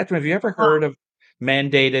 Anne and Catherine, have you ever heard of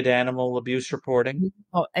mandated animal abuse reporting?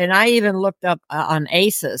 Oh, and I even looked up on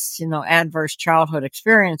ACEs, adverse childhood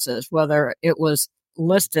experiences, whether it was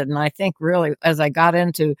listed. And I think really, as I got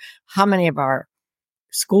into how many of our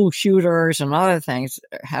school shooters and other things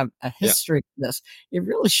have a history of this, it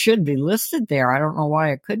really should be listed there. I don't know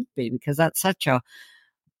why it couldn't be, because that's I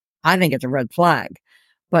think it's a red flag.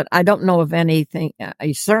 But I don't know of anything,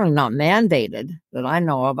 certainly not mandated that I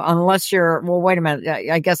know of, unless wait a minute,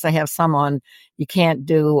 I guess they have some on, you can't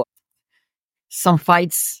do some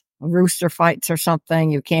fights, rooster fights or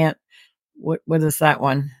something. You can't, what is that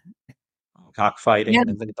one? Cockfighting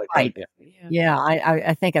and things like that. Yeah,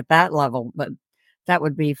 I think at that level, but that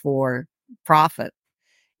would be for profit.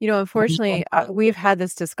 Unfortunately, we've had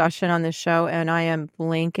this discussion on the show, and I am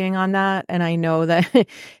blanking on that. And I know that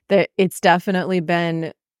it's definitely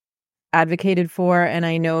been advocated for, and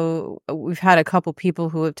I know we've had a couple people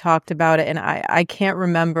who have talked about it, and I can't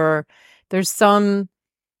remember. There's something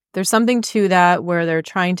to that where they're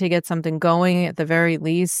trying to get something going at the very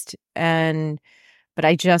least, but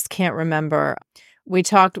I just can't remember.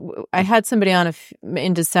 I had somebody on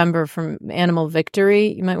in December from Animal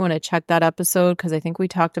Victory. You might want to check that episode because I think we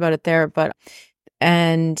talked about it there.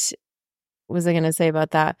 And what was I going to say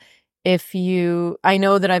about that? I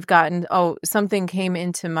know that I've gotten, something came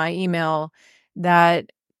into my email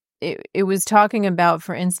that it was talking about,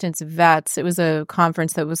 for instance, vets. It was a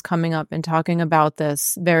conference that was coming up and talking about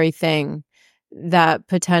this very thing, that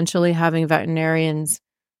potentially having veterinarians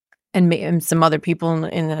and some other people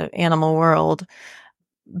in the animal world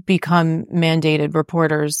become mandated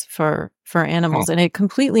reporters for animals. And it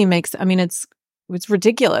completely makes, it's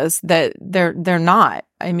ridiculous that they're not.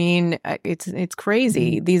 It's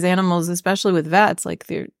crazy. Mm-hmm. These animals, especially with vets, like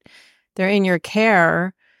they're in your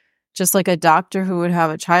care, just like a doctor who would have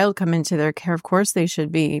a child come into their care. Of course they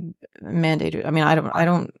should be mandated. I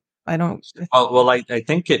don't. Well, I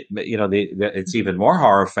think it's even more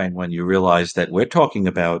horrifying when you realize that we're talking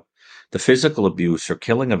about the physical abuse or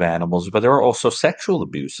killing of animals, but there are also sexual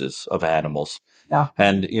abuses of animals. Yeah.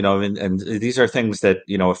 And, and these are things that,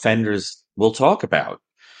 offenders will talk about.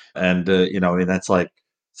 And, that's like,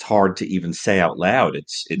 it's hard to even say out loud.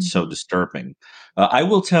 It's so disturbing. I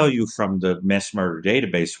will tell you from the mass murder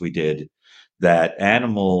database we did that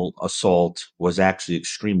animal assault was actually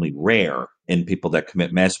extremely rare in people that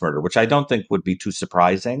commit mass murder, which I don't think would be too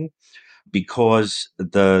surprising because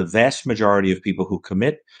the vast majority of people who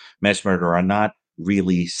commit mass murder are not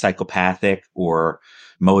really psychopathic or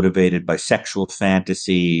motivated by sexual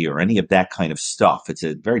fantasy or any of that kind of stuff. It's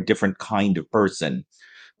a very different kind of person.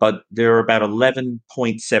 But there are about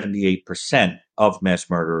 11.78% of mass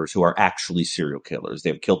murderers who are actually serial killers.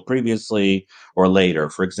 They've killed previously or later.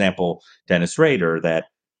 For example, Dennis Rader, that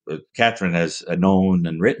Catherine has known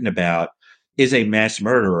and written about, is a mass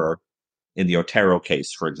murderer in the Otero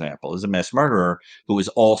case, for example, is a mass murderer who is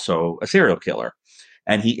also a serial killer.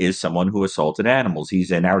 And he is someone who assaulted animals. He's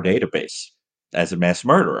in our database as a mass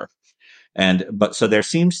murderer. But so there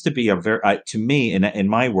seems to be to me, in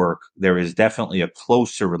my work, there is definitely a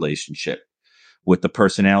closer relationship with the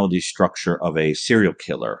personality structure of a serial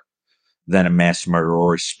killer than a mass murderer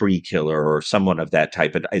or a spree killer or someone of that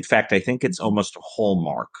type. In fact, I think it's almost a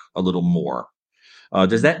hallmark a little more.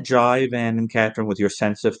 Does that jive, Anne and Catherine, with your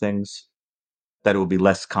sense of things? That it would be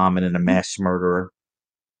less common in a mass murderer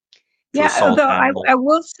to Yeah, assault although animals? I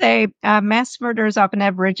will say mass murderers often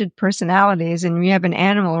have rigid personalities, and when you have an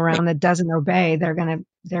animal around that doesn't obey, they're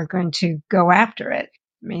going to go after it.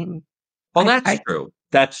 I mean, Oh, that's I true.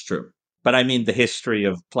 That's true. But I mean, the history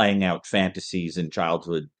of playing out fantasies in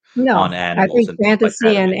childhood on no, I animals think and things like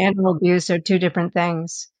fantasy that. and animal abuse are two different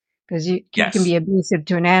things because you can Yes, be abusive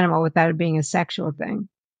to an animal without it being a sexual thing.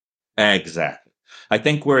 exactly. I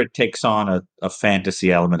think where it takes on a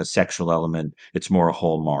fantasy element, a sexual element, it's more a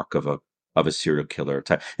hallmark of a serial killer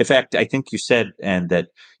type. In fact, I think you said, and that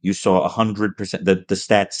you saw 100%. The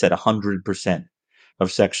stats said 100%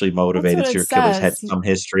 of sexually That's what motivated it serial killers had says. some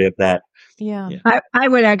history of that. Yeah. Yeah. I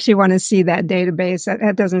would actually want to see that database.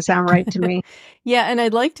 That doesn't sound right to me. Yeah, and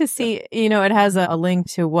I'd like to see, it has a link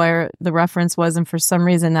to where the reference was, and for some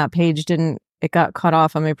reason that page it got cut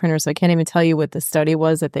off on my printer, so I can't even tell you what the study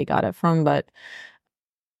was that they got it from, but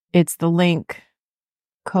it's the Link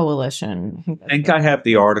Coalition. I think I have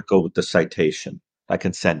the article with the citation. I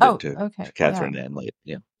can send it Oh, to okay. Catherine and later.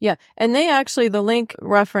 Yeah. Yeah. And the link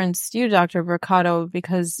referenced you, Dr. Mercado,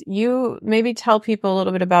 because you maybe tell people a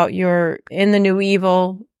little bit about your In the New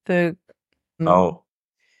Evil, the Oh,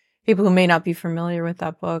 people who may not be familiar with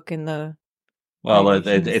that book and the well,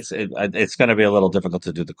 allegations. it's going to be a little difficult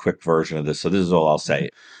to do the quick version of this. So this is all I'll say.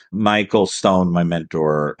 Michael Stone, my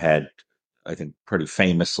mentor, had, I think, pretty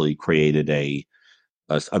famously created a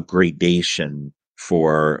gradation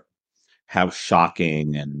for how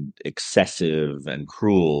shocking and excessive and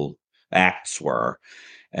cruel acts were.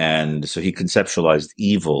 And so he conceptualized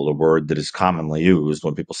evil, a word that is commonly used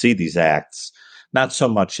when people see these acts, not so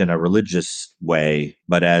much in a religious way,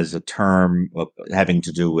 but as a term having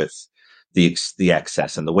to do with the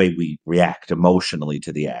excess and the way we react emotionally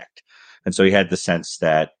to the act. And so he had the sense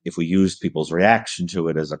that if we used people's reaction to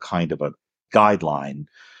it as a kind of a guideline,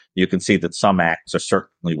 you can see that some acts are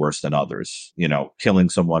certainly worse than others. Killing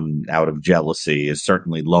someone out of jealousy is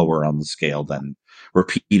certainly lower on the scale than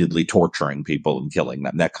repeatedly torturing people and killing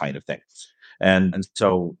them, that kind of thing. And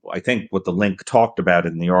so I think what the link talked about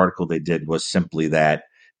in the article they did was simply that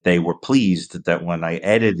they were pleased that when I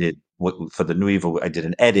edited for the New Evil, I did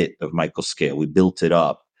an edit of Michael's scale. We built it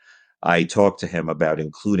up. I talked to him about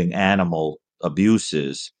including animal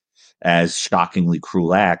abuses as shockingly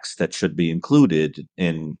cruel acts that should be included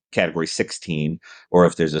in category 16, or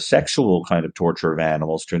if there's a sexual kind of torture of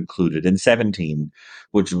animals, to include it in 17,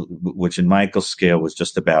 which in Michael's scale was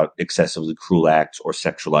just about excessively cruel acts or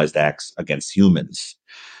sexualized acts against humans.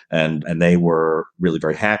 And they were really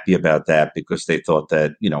very happy about that because they thought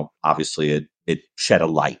that, obviously it shed a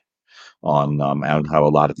light on how a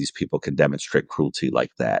lot of these people can demonstrate cruelty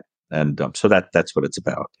like that. And so that's what it's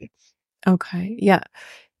about. Okay. Yeah,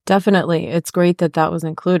 definitely. It's great that that was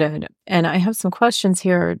included. And I have some questions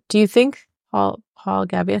here. Do you think, Paul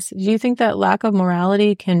Gabius, do you think that lack of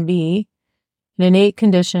morality can be an innate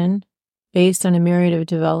condition based on a myriad of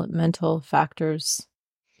developmental factors?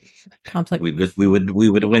 Complex. We would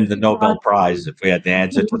win the Nobel Prize if we had the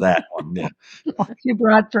answer to that one. Yeah, Too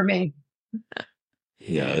broad for me.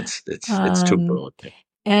 yeah, it's too broad.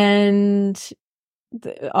 And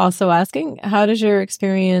also asking, how does your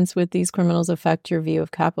experience with these criminals affect your view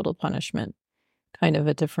of capital punishment? Kind of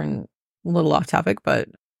a different, little off topic, but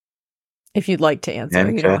if you'd like to answer,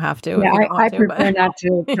 you don't have to. Yeah, if you don't I want to, prefer not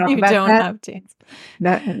to talk you about don't that. have to.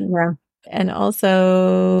 Yeah. And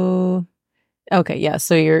also, okay, yeah.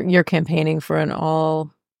 So you're campaigning for an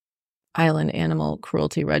all island animal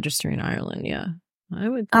cruelty registry in Ireland. Yeah, I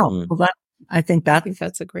would. Oh, well, I think I that's think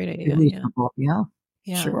that's a great idea. Yeah. reasonable. Yeah,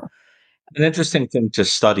 Yeah. sure. An interesting thing to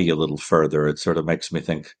study a little further. It sort of makes me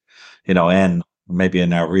think, and maybe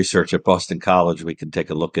in our research at Boston College, we can take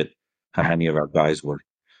a look at how many of our guys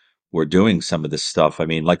were doing some of this stuff. I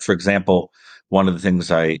mean, like, for example, one of the things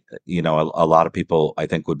a lot of people I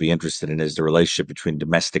think would be interested in is the relationship between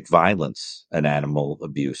domestic violence and animal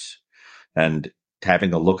abuse. And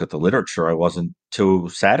having a look at the literature, I wasn't too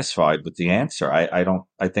satisfied with the answer.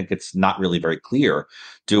 I think it's not really very clear.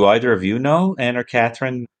 Do either of you know, Anne or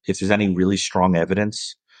Catherine, if there's any really strong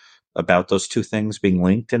evidence about those two things being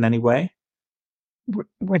linked in any way?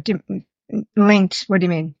 What do linked? What do you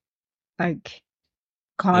mean? Like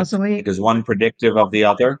causally? Like, is one predictive of the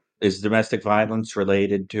other? Is domestic violence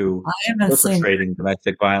related to I haven't seen. perpetrating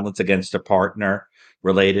domestic violence against a partner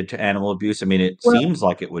related to animal abuse? I mean, it Well, seems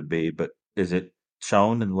like it would be, but is it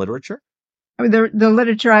shown in literature? I mean, the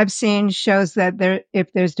literature I've seen shows that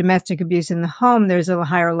if there's domestic abuse in the home, there's a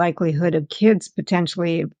higher likelihood of kids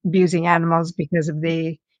potentially abusing animals because of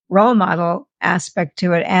the role model aspect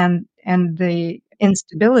to it and the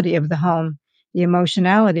instability of the home, the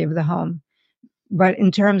emotionality of the home. But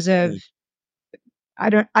in terms of, I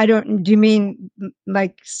don't, do you mean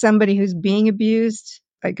like somebody who's being abused,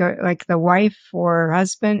 like the wife or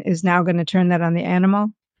husband is now going to turn that on the animal?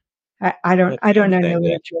 That's I don't one know any thing.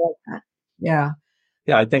 literature like that. Yeah.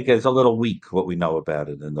 Yeah, I think it's a little weak what we know about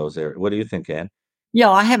it in those areas. What do you think, Ann? Yeah,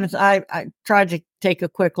 I haven't. I tried to take a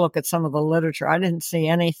quick look at some of the literature. I didn't see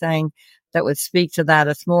anything that would speak to that.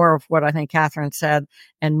 It's more of what I think Catherine said,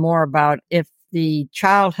 and more about if the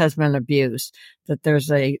child has been abused, that there's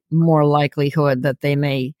a more likelihood that they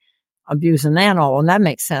may abuse an animal, and that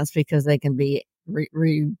makes sense because they can be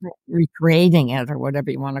recreating it or whatever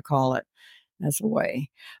you want to call it as a way.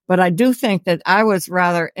 But I do think that I was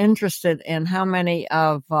rather interested in how many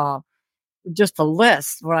of just a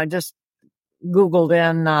list. What I just Googled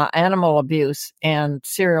in animal abuse and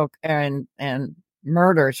serial and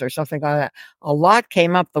murders or something like that. A lot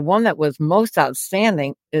came up. The one that was most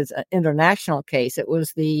outstanding is an international case. It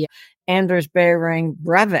was the Anders Behring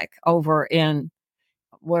Breivik over in,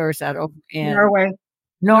 where is that? Over in Norway.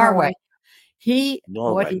 Norway. He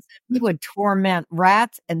Norway. he would torment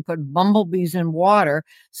rats and put bumblebees in water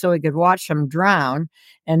so he could watch them drown.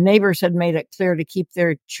 And neighbors had made it clear to keep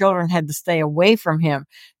their children had to stay away from him.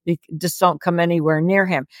 Just don't come anywhere near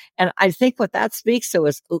him. And I think what that speaks to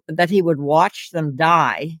is that he would watch them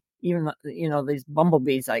die, even these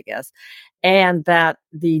bumblebees, I guess, and that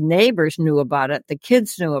the neighbors knew about it, the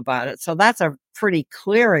kids knew about it. So that's a pretty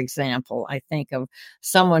clear example, I think, of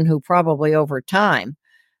someone who probably over time.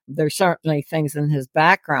 There's certainly things in his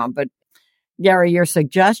background, but Gary, your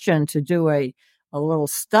suggestion to do a little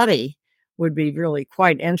study would be really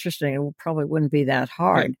quite interesting. It probably wouldn't be that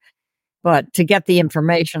hard, but to get the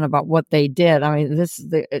information about what they did, I mean,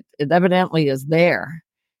 it evidently is there.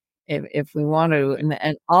 If we want to,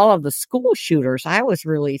 and all of the school shooters, I was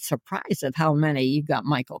really surprised at how many. You've got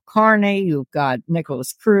Michael Carney, you've got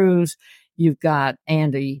Nicholas Cruz, you've got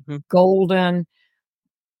Andy Golden.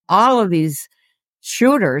 All of these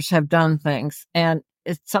shooters have done things, and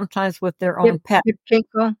it's sometimes with their own pet.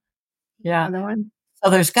 Kinkle, Yeah. other one.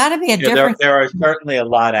 So there's got to be a Yeah, difference. there are certainly a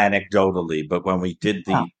lot anecdotally, but when we did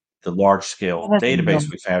the large scale database,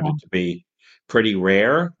 we found it to be pretty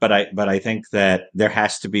rare. But I think that there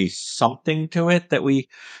has to be something to it that we,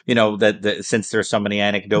 that since there's so many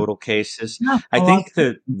anecdotal cases, I think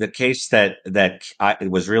the case that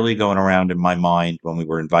it was really going around in my mind when we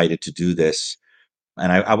were invited to do this. And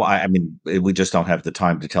I mean, we just don't have the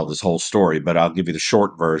time to tell this whole story, but I'll give you the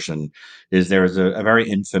short version. Is there's a very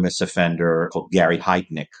infamous offender called Gary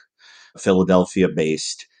Heidnik, Philadelphia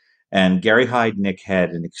based. And Gary Heidnik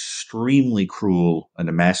had an extremely cruel and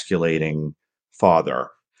emasculating father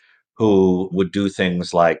who would do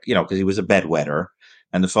things like, because he was a bedwetter,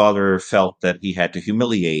 and the father felt that he had to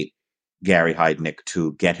humiliate Gary Heidnik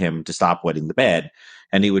to get him to stop wetting the bed.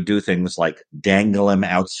 And he would do things like dangle him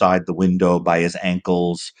outside the window by his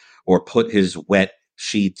ankles or put his wet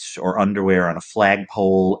sheets or underwear on a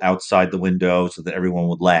flagpole outside the window so that everyone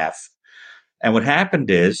would laugh. And what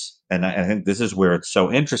happened is, and I think this is where it's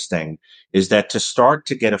so interesting, is that to start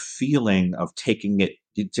to get a feeling of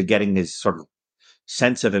getting his sort of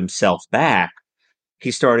sense of himself back,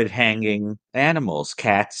 he started hanging animals,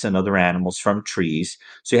 cats and other animals from trees.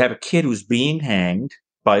 So you have a kid who's being hanged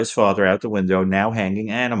by his father out the window, now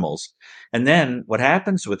hanging animals. And then what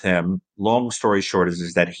happens with him, long story short,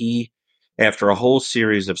 is that he, after a whole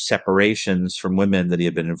series of separations from women that he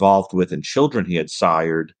had been involved with and children he had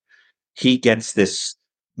sired, he gets this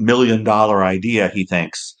 $1 million idea, he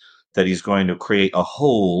thinks, that he's going to create a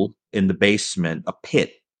hole in the basement, a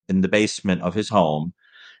pit in the basement of his home,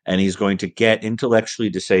 and he's going to get intellectually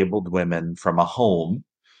disabled women from a home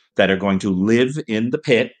that are going to live in the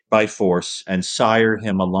pit by force and sire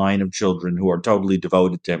him a line of children who are totally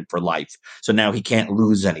devoted to him for life. So now he can't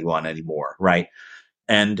lose anyone anymore, right?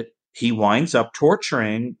 And he winds up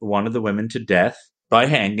torturing one of the women to death by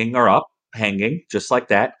hanging her up, hanging just like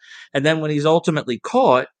that. And then when he's ultimately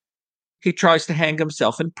caught, he tries to hang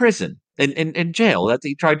himself in prison, in jail. That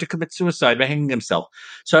he tried to commit suicide by hanging himself.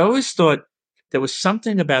 So I always thought there was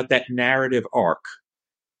something about that narrative arc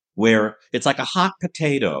where it's like a hot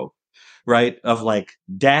potato, right? Of like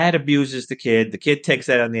dad abuses the kid takes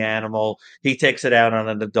that on the animal, he takes it out on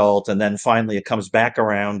an adult, and then finally it comes back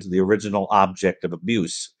around to the original object of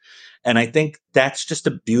abuse. And I think that's just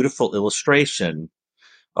a beautiful illustration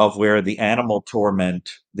of where the animal torment,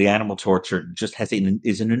 the animal torture just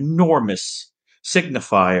is an enormous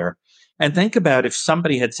signifier. And think about if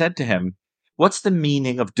somebody had said to him, what's the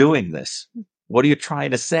meaning of doing this? What are you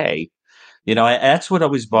trying to say? That's what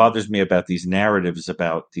always bothers me about these narratives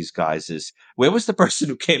about these guys is where was the person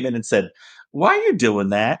who came in and said, why are you doing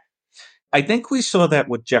that? I think we saw that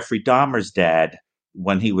with Jeffrey Dahmer's dad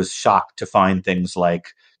when he was shocked to find things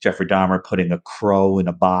like Jeffrey Dahmer putting a crow in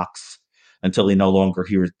a box until he no longer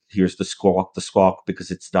hears the squawk because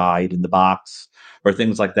it's died in the box, or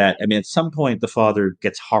things like that. I mean, at some point, the father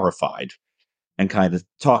gets horrified and kind of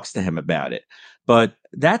talks to him about it. But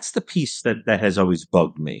that's the piece that has always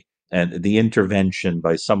bugged me. And the intervention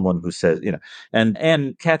by someone who says,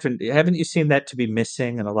 and Catherine, haven't you seen that to be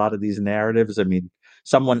missing in a lot of these narratives? I mean,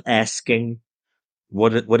 someone asking,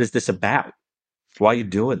 what is this about? Why are you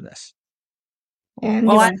doing this? And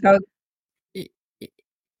Well, you want to go?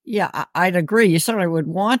 Yeah, I'd agree. You certainly would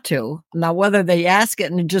want to. Now, whether they ask it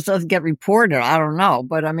and it just doesn't get reported, I don't know.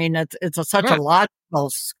 But I mean, such a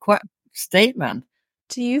logical statement.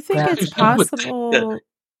 Do you think Yeah. it's possible?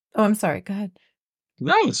 Oh, I'm sorry. Go ahead.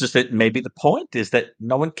 No, it's just that maybe the point is that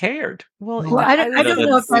no one cared. Well, I don't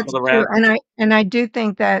know if that's true, and I do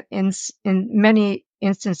think that in many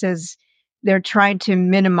instances they're trying to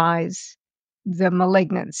minimize the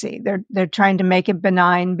malignancy. They're trying to make it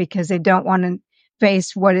benign because they don't want to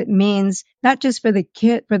face what it means, not just for the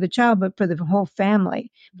kid, for the child, but for the whole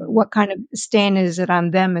family. But what kind of stain is it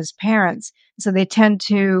on them as parents? So they tend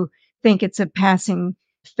to think it's a passing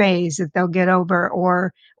phase that they'll get over,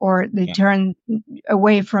 or they turn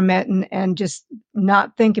away from it and just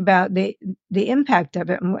not think about the impact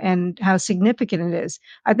of it and how significant it is.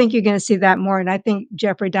 I think you're going to see that more. And I think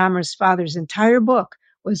Jeffrey Dahmer's father's entire book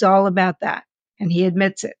was all about that. And he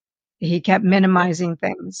admits it. He kept minimizing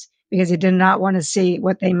things because he did not want to see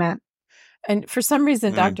what they meant. And for some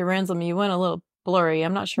reason, Dr. Ransom, you went a little blurry.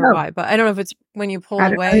 I'm not sure why, but I don't know if it's when you pull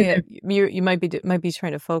away, you might be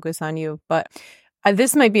trying to focus on you. But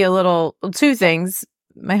this might be two things.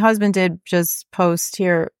 My husband did just post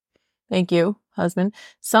here. Thank you, husband.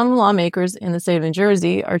 Some lawmakers in the state of New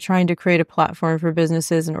Jersey are trying to create a platform for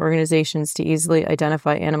businesses and organizations to easily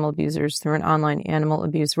identify animal abusers through an online animal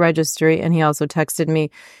abuse registry. And he also texted me,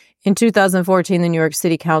 in 2014, the New York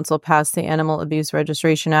City Council passed the Animal Abuse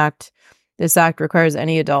Registration Act. This act requires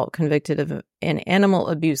any adult convicted of an animal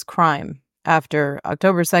abuse crime after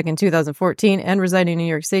October 2nd, 2014, and residing in New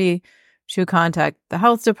York City to contact the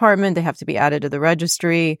health department. They have to be added to the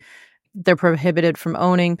registry. They're prohibited from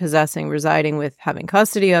owning, possessing, residing with, having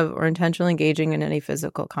custody of, or intentionally engaging in any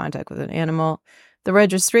physical contact with an animal. The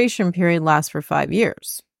registration period lasts for 5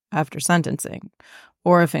 years after sentencing,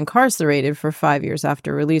 or if incarcerated, for 5 years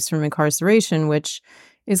after release from incarceration, which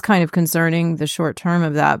is kind of concerning, the short term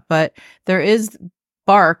of that. But there is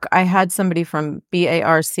BARC. I had somebody from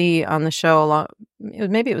BARC on the show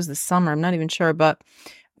maybe it was this summer, I'm not even sure, but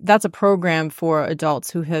that's a program for adults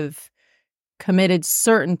who have committed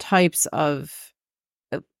certain types of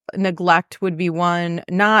neglect would be one,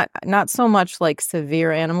 not so much like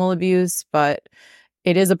severe animal abuse, but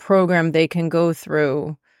it is a program they can go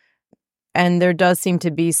through. And there does seem to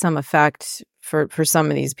be some effect for some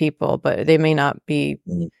of these people, but they may not be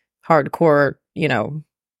hardcore,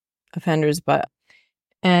 offenders.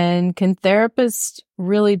 And can therapists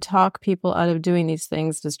really talk people out of doing these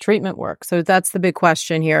things? Does treatment work? So that's the big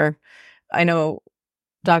question here. I know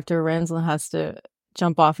Dr. Ransel has to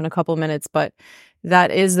jump off in a couple minutes, but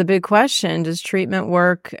that is the big question. Does treatment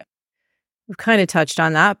work? We've kind of touched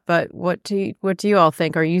on that, but what do you all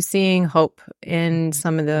think? Are you seeing hope in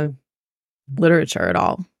some of the literature at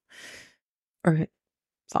all? Or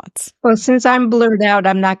thoughts? Well, since I'm blurred out,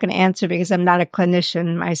 I'm not going to answer because I'm not a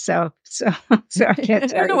clinician myself. So I can't tell I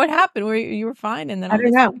don't know you. what happened. Where you were fine, and then I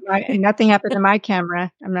don't know. Nothing happened to my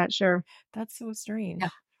camera. I'm not sure. That's so strange. Yeah.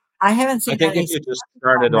 I haven't I seen think any if you just studies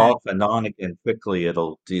turn on it that. off and on again quickly,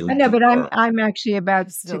 it'll I know, but debar. I'm actually about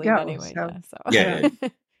Just to delete go. anyway. So Yeah, yeah.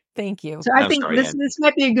 Thank you. so I I'm think sorry, this Ann. this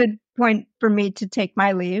might be a good point for me to take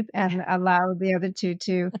my leave and allow the other two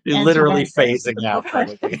to You're answer literally that phasing out,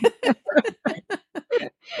 probably.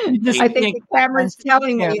 You just I Hey, think being the camera's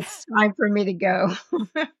telling me here. it's time for me to go. So,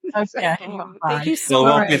 Okay. Thank you so well,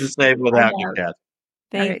 it all won't be right. the same I without you, know. Kath. All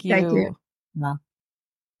Thank right. Thank you. you. No.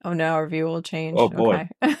 Oh no, our view will change. Oh boy.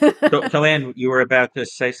 Okay. So, Ann, you were about to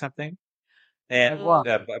say something? I Ann, was.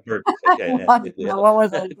 Bird, yeah, What, yeah. what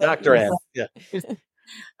was I Dr. Ann, saying? yeah.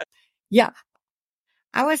 Yeah,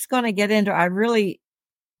 I was going to get into. I really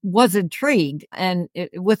was intrigued and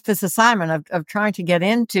with this assignment of trying to get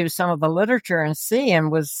into some of the literature and see,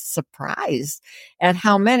 and was surprised at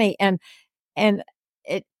how many and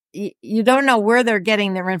it you don't know where they're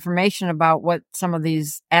getting their information about what some of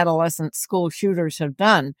these adolescent school shooters have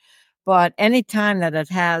done, but anytime that it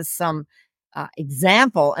has some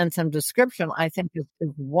example and some description, I think is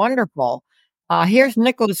wonderful. Here's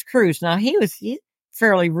Nicholas Cruz. Now he's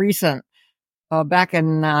fairly recent. Back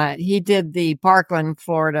in he did the Parkland,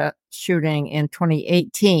 Florida shooting in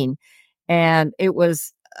 2018, and it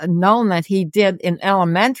was known that he did in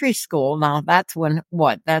elementary school. Now that's when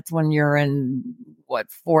what? That's when you're in what,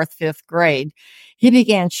 fourth, fifth grade. He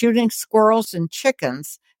began shooting squirrels and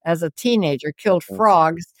chickens as a teenager, killed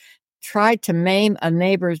frogs, tried to maim a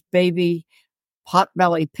neighbor's baby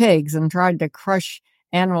potbelly pigs, and tried to crush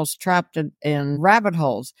animals trapped in rabbit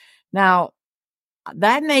holes. Now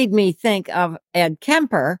that made me think of Ed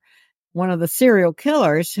Kemper, one of the serial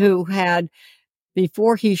killers who had,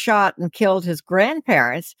 before he shot and killed his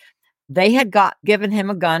grandparents, they had given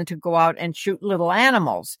him a gun to go out and shoot little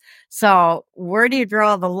animals. So where do you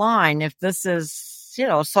draw the line if this is,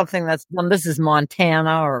 something that's done? This is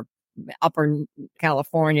Montana or upper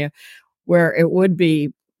California where it would be,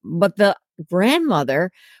 but the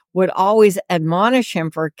grandmother would always admonish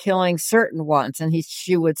him for killing certain ones. And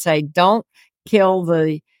she would say, don't kill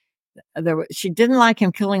she didn't like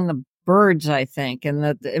him killing the birds, I think, and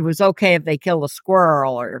that it was okay if they killed a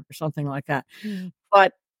squirrel or something like that. Mm.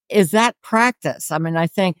 But is that practice? I mean, I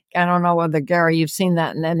don't know whether, Gary, you've seen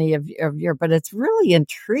that in any of your, but it's really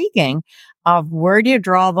intriguing of where do you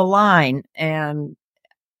draw the line? And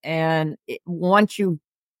once you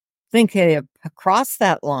think they have crossed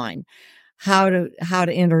that line, how to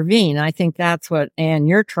intervene. I think that's what, Anne,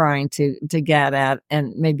 you're trying to get at,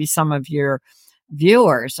 and maybe some of your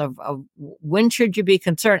viewers of when should you be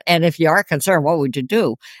concerned, and if you are concerned, what would you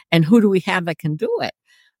do, and who do we have that can do it?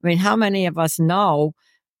 I mean, how many of us know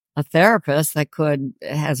a therapist that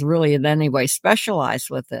has really in any way specialized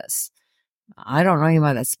with this? I don't know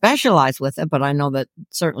anyone that specialized with it, but I know that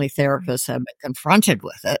certainly therapists have been confronted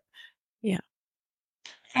with it. Yeah.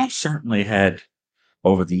 I've certainly had,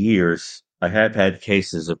 over the years, I have had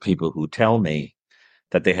cases of people who tell me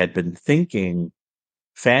that they had been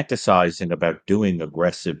fantasizing about doing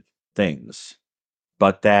aggressive things,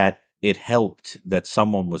 but that it helped that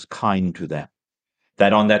someone was kind to them.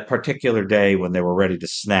 That on that particular day when they were ready to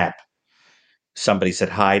snap, somebody said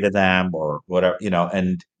hi to them or whatever,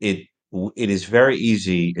 and it is very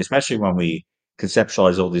easy, especially when we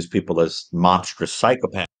conceptualize all these people as monstrous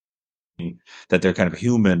psychopaths, that they're kind of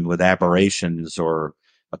human with aberrations or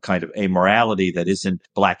a kind of amorality that isn't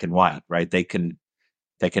black and white, right? They can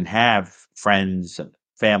have friends and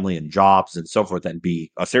family and jobs and so forth and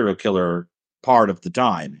be a serial killer part of the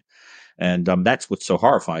time. And that's what's so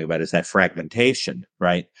horrifying about it, is that fragmentation,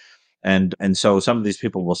 right? And so some of these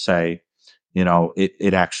people will say,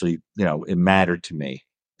 it actually, it mattered to me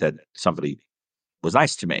that somebody was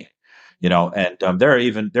nice to me, and there have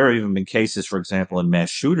even been cases, for example, in mass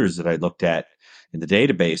shooters that I looked at in the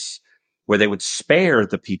database, where they would spare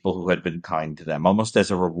the people who had been kind to them almost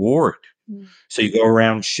as a reward. So you go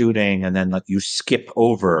around shooting and then like you skip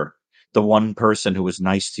over the one person who was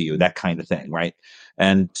nice to you, that kind of thing, right?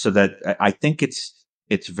 And so that I think it's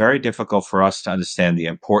very difficult for us to understand the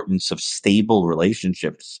importance of stable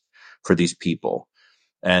relationships for these people.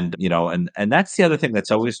 And and that's the other thing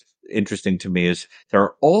that's always interesting to me, is there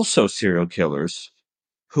are also serial killers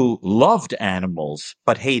who loved animals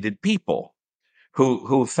but hated people,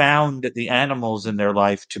 who found the animals in their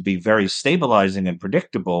life to be very stabilizing and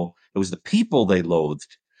predictable. It was the people they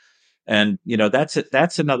loathed. And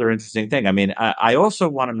that's another interesting thing. I mean, I also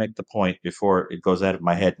want to make the point before it goes out of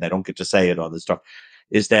my head and I don't get to say it on this talk,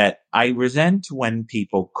 is that I resent when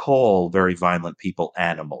people call very violent people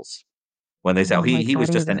animals, when they say, "Oh, don't he like was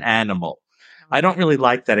that just an either. animal." I don't really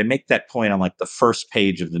like that. I make that point on like the first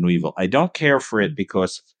page of the new evil. I don't care for it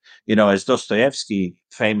because, as Dostoevsky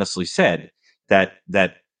famously said, that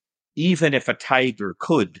even if a tiger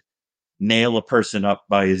could, nail a person up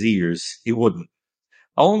by his ears, he wouldn't.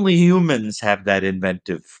 Only humans have that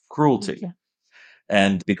inventive cruelty. Yeah.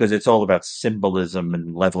 And because it's all about symbolism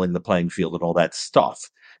and leveling the playing field and all that stuff.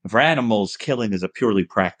 For animals, killing is a purely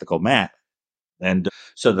practical matter. And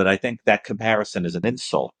so that I think that comparison is an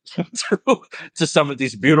insult to some of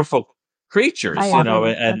these beautiful creatures, I you know,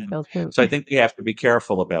 agree. That's and real too. so I think we have to be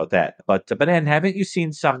careful about that. But Anne, haven't you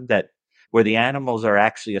seen some that where the animals are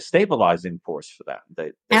actually a stabilizing force for them?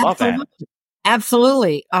 They love animals. Absolutely.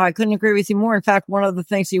 Absolutely. I couldn't agree with you more. In fact, one of the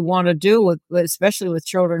things you want to do with, especially with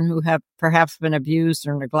children who have perhaps been abused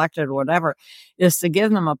or neglected or whatever, is to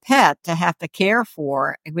give them a pet to have to care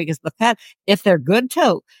for, because the pet, if they're good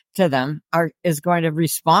to them, is going to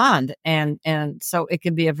respond. And so it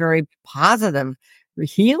can be a very positive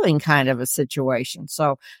healing kind of a situation.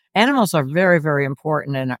 So animals are very, very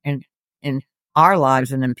important in our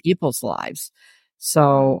lives and in people's lives.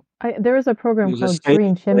 So There is a program There's a called stable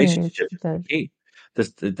Green Chimneys relationship is that the key.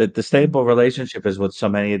 The stable relationship is what so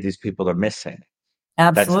many of these people are missing.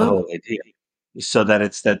 That's the absolutely. whole idea. So that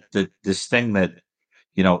it's this thing that,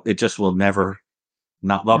 you know, it just will never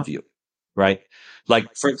not love you, right?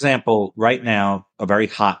 Like, for example, right now, a very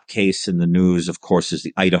hot case in the news, of course, is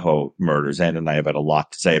the Idaho murders. Ann and I have had a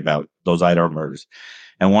lot to say about those Idaho murders.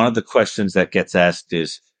 And one of the questions that gets asked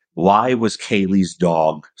is, why was Kaylee's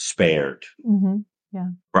dog spared? Mm-hmm. Yeah.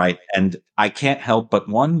 Right. And I can't help but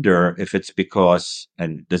wonder if it's because,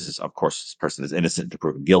 and this is, of course, this person is innocent to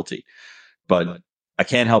proven guilty, but I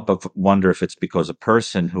can't help but wonder if it's because a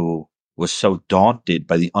person who was so daunted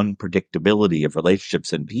by the unpredictability of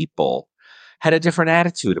relationships and people had a different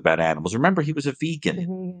attitude about animals. Remember, he was a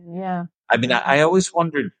vegan. Yeah. I mean, I always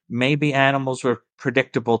wondered maybe animals were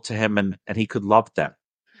predictable to him and he could love them.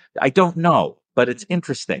 I don't know, but it's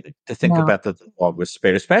interesting to think Yeah. about that the dog was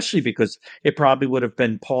spared, especially because it probably would have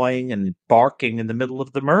been pawing and barking in the middle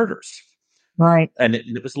of the murders, Right. and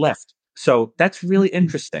it was left. So that's really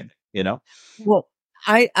interesting, you know? Well,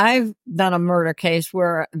 I've done a murder case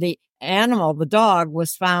where the animal, the dog,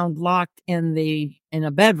 was found locked in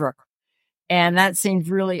a bedroom. And that seemed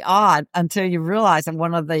really odd until you realize that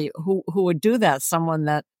one of the who would do that, someone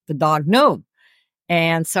that the dog knew.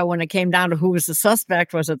 And so when it came down to who was the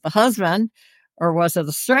suspect, was it the husband or was it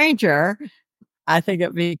a stranger? I think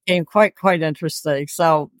it became quite interesting.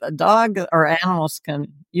 So a dog or animals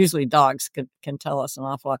usually dogs can tell us an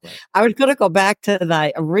awful lot. Right. I was going to go back to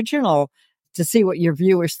the original to see what your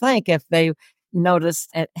viewers think if they noticed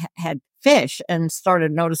it had fish and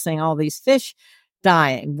started noticing all these fish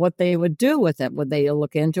dying, what they would do with it. Would they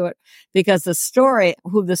look into it? Because the story,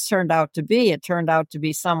 who this turned out to be, it turned out to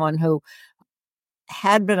be someone who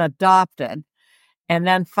had been adopted and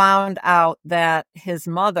then found out that his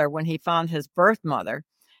mother, when he found his birth mother,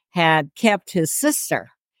 had kept his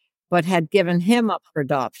sister, but had given him up for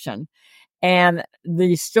adoption. And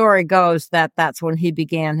the story goes that that's when he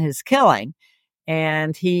began his killing.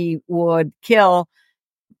 And he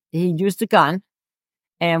used a gun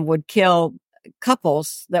and would kill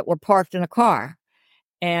couples that were parked in a car.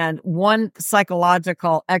 And one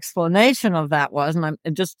psychological explanation of that was, and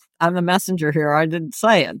I'm the messenger here, I didn't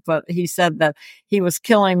say it, but he said that he was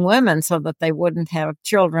killing women so that they wouldn't have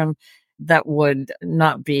children that would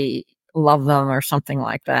not love them or something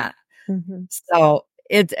like that. Mm-hmm. So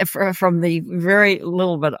from the very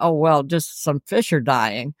little bit, oh, well, just some fish are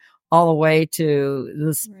dying, all the way to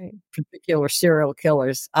this particular serial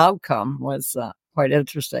killer's outcome was quite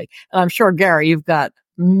interesting. And I'm sure, Gary, you've got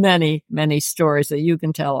many stories that you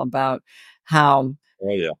can tell about how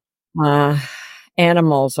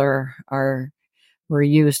animals were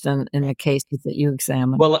used in the cases that you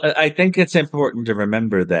examined. Well, I think it's important to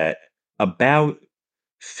remember that about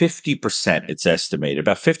 50%, it's estimated,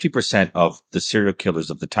 about 50% of the serial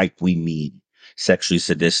killers of the type we meet, sexually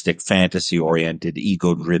sadistic, fantasy-oriented,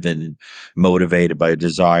 ego-driven, motivated by a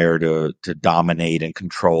desire to dominate and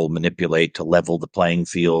control, manipulate, to level the playing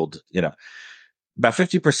field, you know, about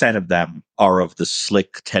 50% of them are of the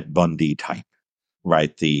slick Ted Bundy type,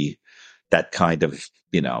 right? That kind of,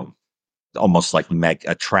 you know, almost like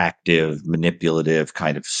attractive, manipulative,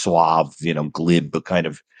 kind of suave, you know, glib, but kind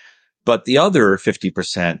of. But the other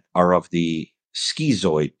 50% are of the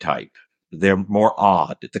schizoid type. They're more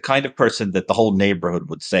odd, the kind of person that the whole neighborhood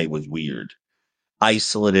would say was weird,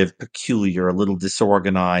 isolative, peculiar, a little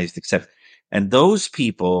disorganized, and those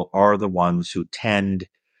people are the ones who tend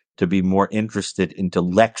to be more interested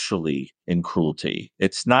intellectually in cruelty.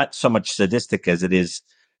 It's not so much sadistic as it is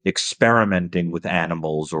experimenting with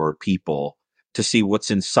animals or people to see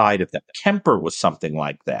what's inside of them. Kemper was something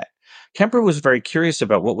like that. Kemper was very curious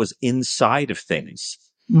about what was inside of things.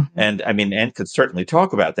 Mm-hmm. And I mean, Anne could certainly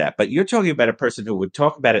talk about that, but you're talking about a person who would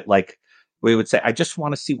talk about it like we would say, I just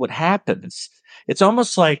want to see what happens. It's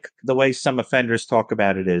almost like the way some offenders talk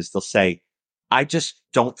about it is they'll say, I just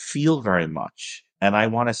don't feel very much. And I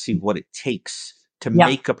want to see what it takes to Yeah.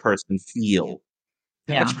 make a person feel.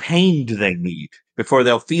 How Yeah. much pain do they need before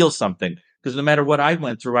they'll feel something? Because no matter what I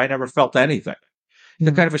went through, I never felt anything.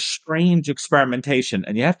 They're kind of a strange experimentation.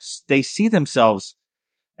 And yet they see themselves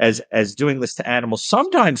as doing this to animals,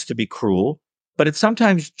 sometimes to be cruel, but it's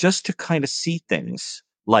sometimes just to kind of see things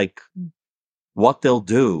like what they'll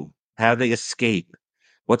do, how they escape,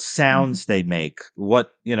 what sounds they make,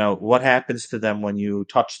 what happens to them when you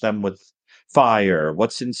touch them with fire,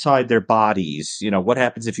 what's inside their bodies, what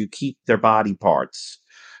happens if you keep their body parts,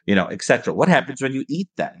 etc. What happens when you eat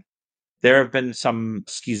them? There have been some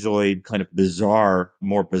schizoid kind of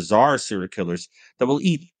more bizarre serial killers that will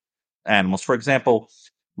eat animals. For example,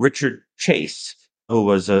 Richard Chase, who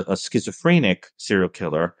was a schizophrenic serial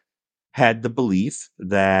killer, had the belief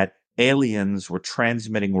that aliens were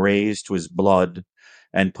transmitting rays to his blood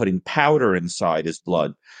and putting powder inside his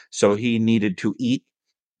blood. So he needed to eat,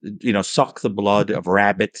 suck the blood of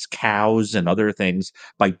rabbits, cows, and other things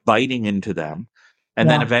by biting into them. And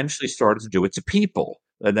then eventually started to do it to people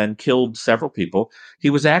and then killed several people. He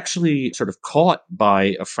was actually sort of caught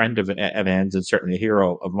by a friend of Anne's and certainly a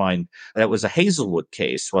hero of mine. That was a Hazelwood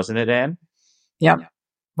case, wasn't it, Anne? Yep.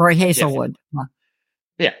 Roy Hazelwood.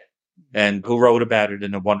 Yeah. And who wrote about it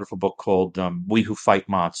in a wonderful book called We Who Fight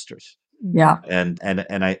Monsters. Yeah. And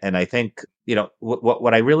I think,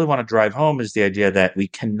 what I really want to drive home is the idea that we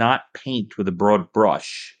cannot paint with a broad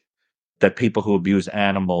brush that people who abuse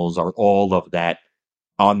animals are all of that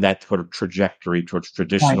on that sort of trajectory towards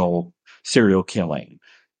traditional serial killing.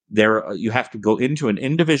 You have to go into an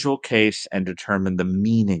individual case and determine the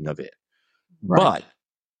meaning of it. Right. But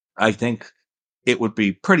I think it would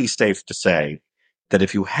be pretty safe to say that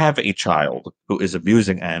if you have a child who is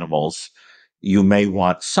abusing animals, you may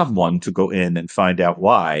want someone to go in and find out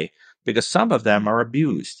why, because some of them are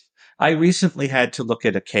abused. I recently had to look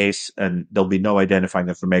at a case, and there'll be no identifying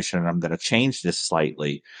information, and I'm going to change this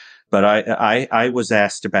slightly. But I was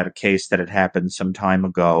asked about a case that had happened some time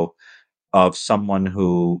ago of someone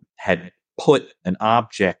who had put an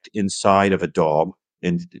object inside of a dog,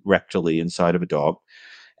 rectally inside of a dog.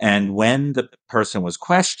 And when the person was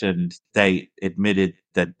questioned, they admitted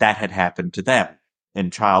that that had happened to them in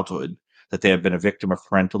childhood, that they had been a victim of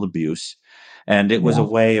parental abuse. And it was a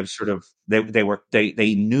way of sort of,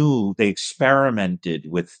 they knew, they experimented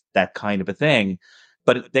with that kind of a thing,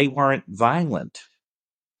 but they weren't violent.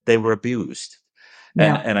 They were abused.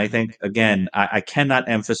 And I think, again, I cannot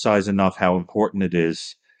emphasize enough how important it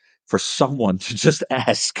is for someone to just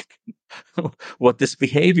ask what this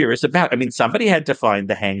behavior is about. I mean, somebody had to find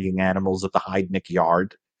the hanging animals at the Heidnik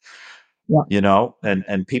yard,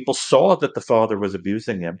 and people saw that the father was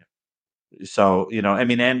abusing him. So,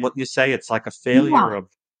 and what you say, it's like a failure of.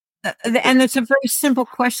 And it's a very simple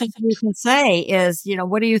question you can say is,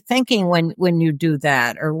 what are you thinking when you do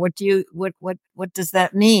that? Or what does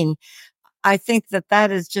that mean? I think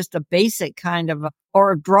that is just a basic kind of,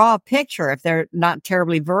 or draw a picture. If they're not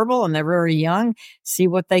terribly verbal and they're very young, see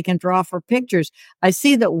what they can draw for pictures. I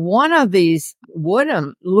see that one of these,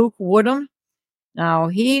 Luke Woodham, now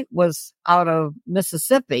he was out of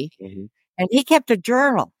Mississippi and he kept a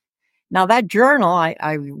journal. Now that journal,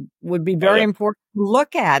 I would be very important to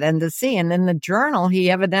look at and to see. And in the journal, he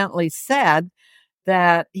evidently said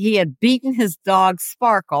that he had beaten his dog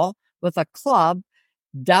Sparkle with a club,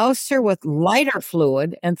 doused her with lighter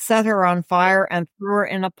fluid, and set her on fire and threw her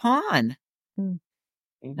in a pond.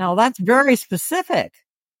 Now that's very specific,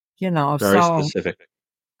 Very specific.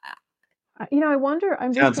 I wonder.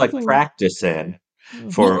 I'm just Sounds like thinking, practice in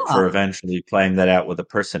for eventually playing that out with a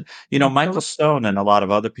person. Michael Stone and a lot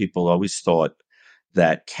of other people always thought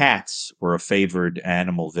that cats were a favored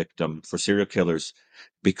animal victim for serial killers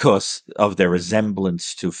because of their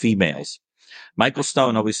resemblance to females. Michael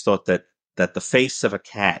Stone always thought that the face of a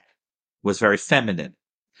cat was very feminine,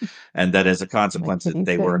 and that as a consequence,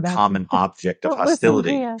 they were a common object of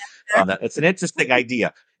hostility. It's an interesting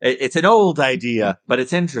idea. It's an old idea, but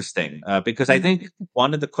it's interesting because I think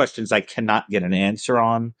one of the questions I cannot get an answer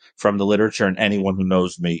on from the literature, and anyone who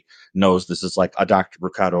knows me knows this is like a Dr.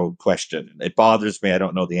 Mercado question. It bothers me. I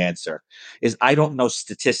don't know the answer. Is I don't know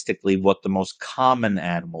statistically what the most common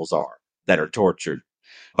animals are that are tortured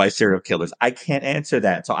by serial killers. I can't answer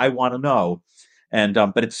that. So I want to know. And,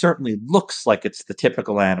 but it certainly looks like it's the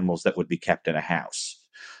typical animals that would be kept in a house.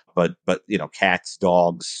 But cats,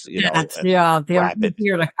 dogs, rabbits,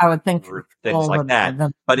 I would think things like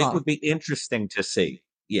that. But it would be interesting to see.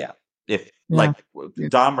 Yeah. If like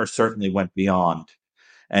Dahmer certainly went beyond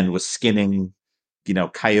and was skinning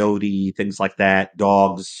coyote, things like that,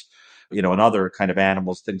 dogs, and other kind of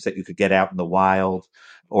animals, things that you could get out in the wild.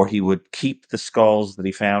 Or he would keep the skulls that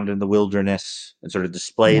he found in the wilderness and sort of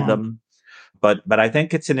display Yeah. them. But I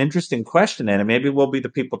think it's an interesting question, and maybe we'll be the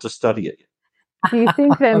people to study it. Do you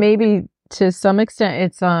think that maybe to some extent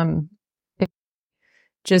it's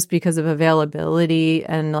just because of availability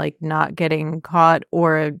and like not getting caught,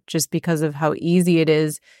 or just because of how easy it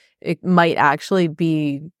is, it might actually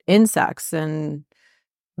be insects and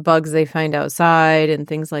bugs they find outside and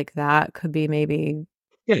things like that could be maybe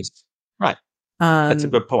Yes, right. That's a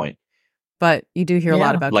good point. but you do hear a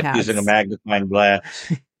lot Yeah. about Like using a cats. magnifying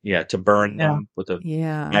glass, to burn Yeah. them with a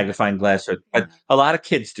Yeah. magnifying glass. But a lot of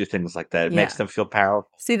kids do things like that. It makes Yeah. them feel powerful.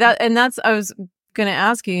 See that, and that's I was going to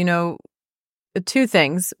ask you, two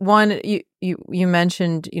things. One, you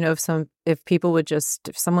mentioned, if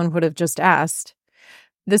someone would have just asked.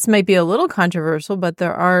 This might be a little controversial, but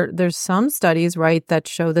there's some studies, right, that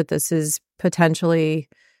show that this is potentially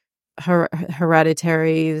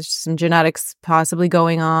hereditary. There's some genetics possibly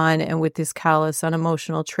going on, and with these callous,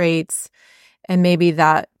 unemotional traits, and maybe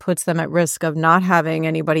that puts them at risk of not having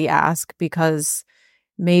anybody ask because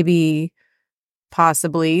maybe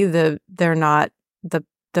possibly the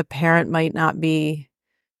parent might not be,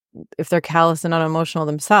 if they're callous and unemotional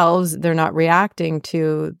themselves, they're not reacting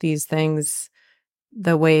to these things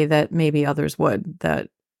the way that maybe others would. That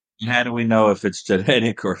How do we know if it's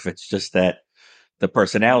genetic or if it's just that the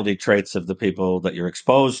personality traits of the people that you're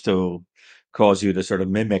exposed to cause you to sort of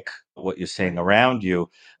mimic what you're seeing around you?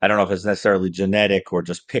 I don't know if it's necessarily genetic or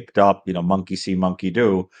just picked up, monkey see, monkey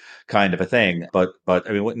do kind of a thing. But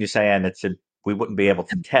I mean, wouldn't you say, and we wouldn't be able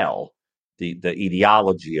to tell the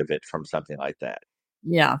etiology of it from something like that?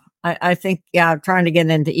 Yeah. I think, trying to get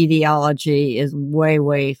into etiology is way,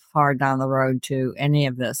 way far down the road to any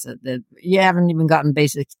of this. You haven't even gotten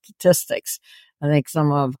basic statistics. I think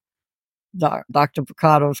some of Dr.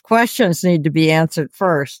 Picado's questions need to be answered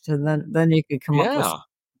first, and then you can come up with Yeah.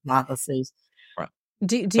 hypotheses. Right.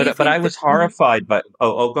 do you But I think was horrified by,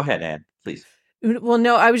 go ahead, Anne, please. well,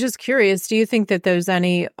 no, I was just curious. Do you think that there's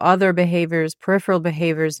any other behaviors, peripheral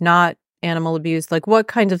behaviors, not animal abuse? Like what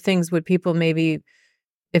kinds of things would people maybe,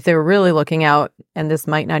 if they were really looking out, and this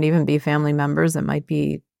might not even be family members, it might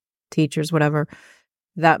be teachers, whatever,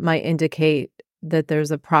 that might indicate that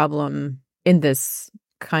there's a problem in this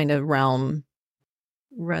kind of realm?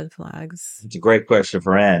 Red flags. It's a great question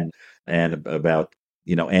for Anne, and about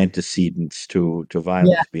antecedents to Yeah.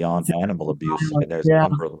 violence beyond animal abuse. I mean, there's a Yeah.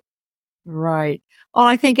 number of them. Right. Well,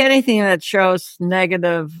 I think anything that shows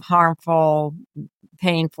negative, harmful,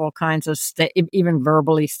 painful kinds of even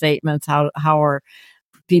verbally statements, how are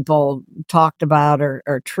people talked about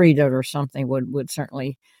or treated or something would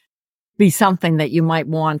certainly be something that you might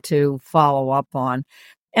want to follow up on.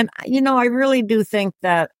 And, I really do think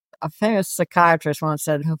that a famous psychiatrist once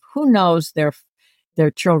said, who knows their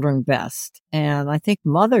children best? And I think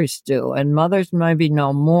mothers do. And mothers maybe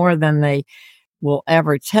know more than they will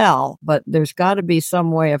ever tell, but there's got to be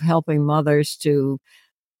some way of helping mothers to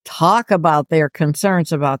talk about their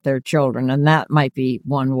concerns about their children. And that might be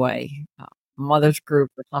one way. Mothers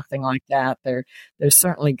group or something like that. There's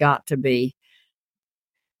certainly got to be.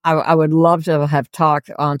 I would love to have talked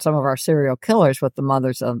on some of our serial killers with the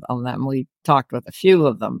mothers of them. We talked with a few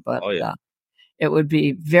of them, but Oh yeah. it would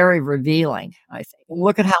be very revealing, I think.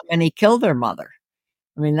 Look at how many killed their mother.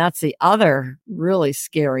 I mean, that's the other really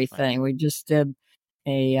scary thing. We just did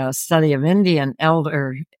a study of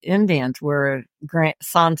elder Indians where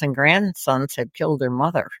sons and grandsons had killed their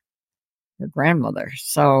grandmother.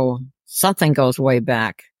 So something goes way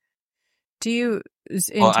back. Do you,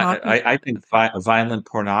 Well, I think violent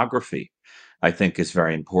pornography, I think, is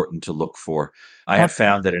very important to look for. I have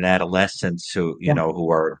found that in adolescents who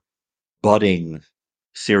are budding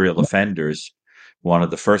serial offenders, one of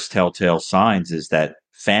the first telltale signs is that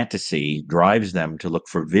fantasy drives them to look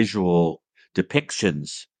for visual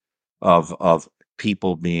depictions of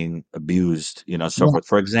people being abused, so forth.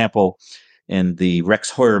 For example, in the Rex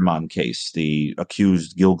Heuermann case, the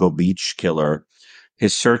accused Gilgo Beach killer,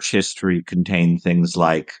 his search history contained things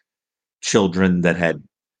like children that had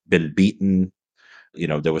been beaten.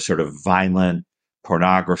 There was sort of violent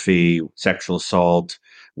pornography, sexual assault,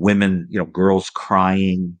 women, girls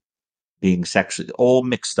crying, being sexually all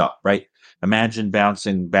mixed up, right? Imagine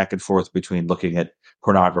bouncing back and forth between looking at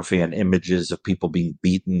pornography and images of people being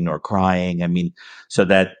beaten or crying. I mean, so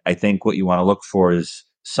that I think what you want to look for is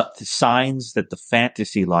signs that the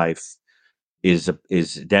fantasy life is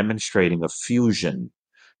demonstrating a fusion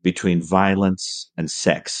between violence and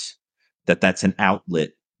sex, that's an outlet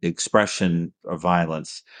expression of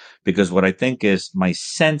violence. Because what I think is, my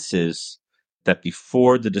sense is that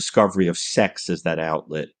before the discovery of sex as that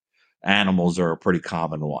outlet, animals are a pretty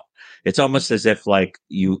common one. It's almost as if like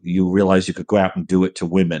you realize you could go out and do it to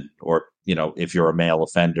women, or if you're a male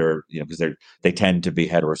offender, because they tend to be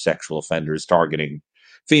heterosexual offenders targeting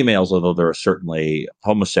females, although there are certainly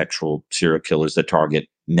homosexual serial killers that target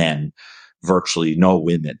men. Virtually no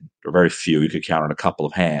women, or very few. You could count on a couple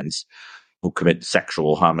of hands who commit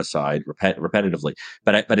sexual homicide repetitively.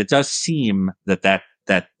 But it does seem that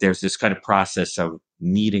there's this kind of process of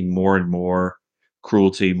needing more and more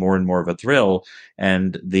cruelty, more and more of a thrill,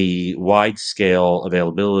 and the wide scale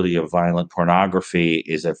availability of violent pornography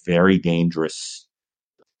is a very dangerous.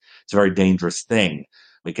 It's a very dangerous thing.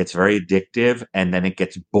 It gets very addictive, and then it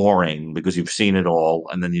gets boring because you've seen it all,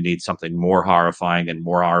 and then you need something more horrifying and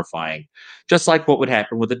more horrifying, just like what would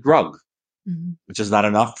happen with a drug, which is not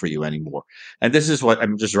enough for you anymore. And this is what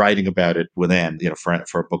I'm just writing about it with Anne,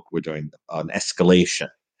 for a book we're doing on escalation.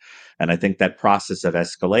 And I think that process of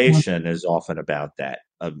escalation is often about that,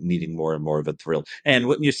 of needing more and more of a thrill. And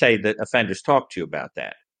wouldn't you say that offenders talk to you about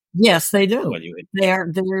that? Yes, they do. When you,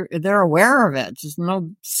 They're aware of it. There's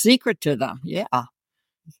no secret to them. Yeah, I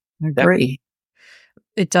agree.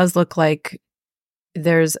 It does look like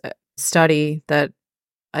there's a study that,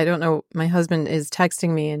 I don't know, my husband is texting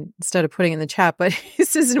me instead of putting in the chat, but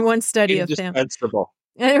this is in one study of indispensable.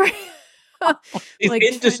 Anyway, Like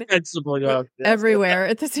indispensable, everywhere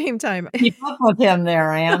at the same time. Keep up with him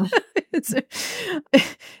there, Anne.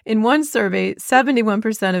 In one survey,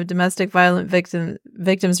 71% of domestic violent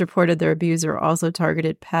victims reported their abuser also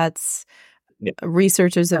targeted pets. Yeah.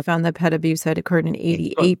 Researchers have found that pet abuse had occurred in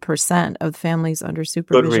 88% of families under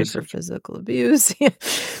supervision for physical abuse.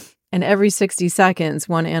 And every 60 seconds,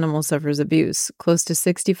 one animal suffers abuse. Close to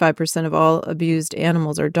 65% of all abused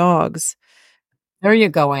animals are dogs. There you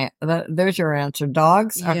go, Anne. There's your answer.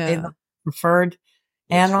 Dogs are they the preferred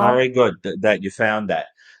animal? Very good that you found that.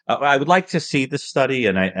 I would like to see the study,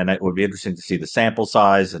 and it would be interesting to see the sample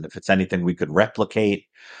size and if it's anything we could replicate.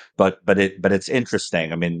 But it's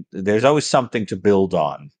interesting. I mean, there's always something to build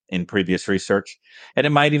on in previous research, and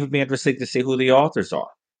it might even be interesting to see who the authors are.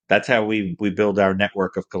 That's how we build our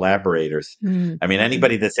network of collaborators. I mean,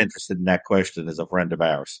 anybody that's interested in that question is a friend of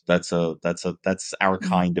ours. That's our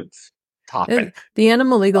kind of topic. The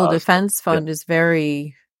Animal Legal Defense Fund is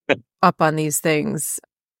very up on these things,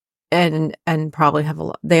 and probably have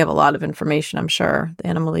a lot of information, I'm sure. The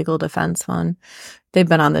Animal Legal Defense Fund. They've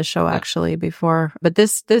been on this show actually before, but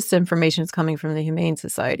this information is coming from the Humane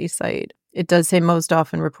Society site. It does say most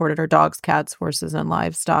often reported are dogs, cats, horses, and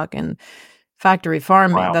livestock, and factory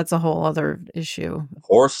farming. Wow. That's a whole other issue.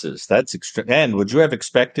 Horses, that's extreme. And would you have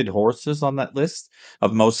expected horses on that list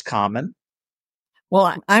of most common?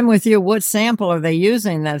 Well, I'm with you. What sample are they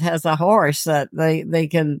using that has a horse that they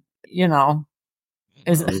can, I'm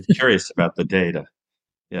curious about the data.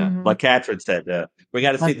 Yeah. Like Catherine said, we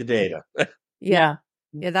got to see the data. Yeah,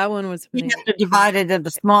 that one was. You have to divide it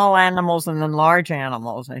into small animals and then large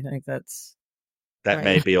animals. I think that right.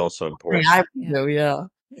 May be also important. I do,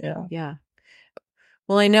 yeah.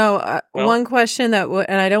 Well, I know one question that,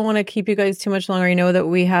 and I don't want to keep you guys too much longer. I know that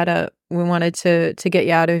we wanted to get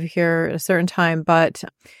you out of here at a certain time, but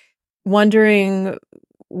wondering,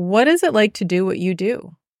 what is it like to do what you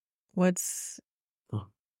do? What's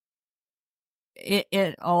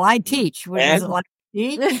I teach. What is it like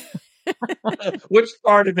to teach? Which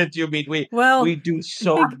part of it do you mean? We do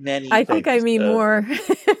so many things. I think I mean more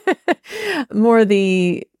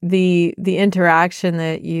the interaction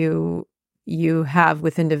that you have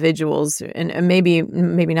with individuals, and maybe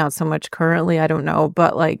not so much currently, I don't know,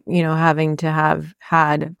 but having to have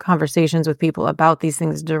had conversations with people about these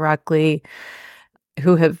things directly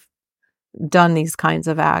who have done these kinds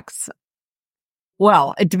of acts.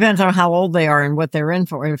 Well, it depends on how old they are and what they're in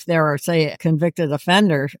for. If they're, say, a convicted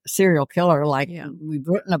offender, serial killer, like we've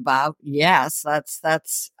written about, yes,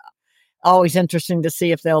 that's always interesting to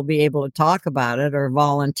see if they'll be able to talk about it or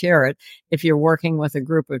volunteer it. If you're working with a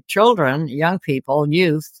group of children, young people,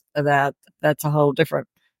 youth, that's a whole different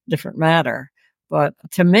matter. But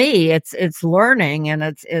to me, it's learning, and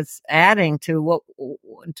it's adding to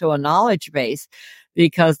a knowledge base,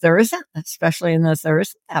 because there isn't, especially in this, there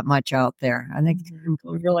isn't that much out there. I think it's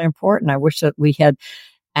really important. I wish that we had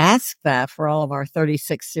asked that for all of our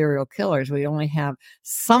 36 serial killers. We only have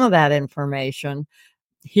some of that information,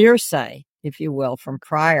 hearsay, if you will, from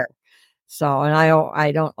prior. So, and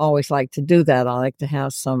I don't always like to do that. I like to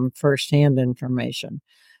have some firsthand information.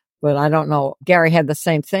 But I don't know. Gary had the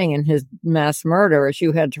same thing in his mass murder,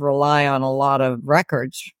 you had to rely on a lot of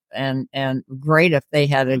records, and great if they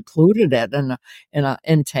had included it in an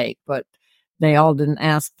intake, but they all didn't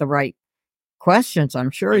ask the right questions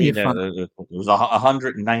I'm sure I you mean, find. it was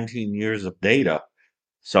 119 years of data.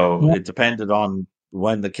 So Yeah, it depended on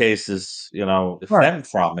when the case is, sure. stemmed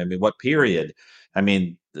from. I mean, what period? I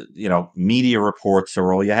mean, media reports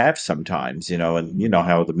are all you have sometimes, and you know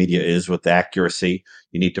how the media is with accuracy.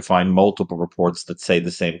 You need to find multiple reports that say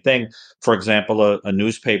the same thing. For example, a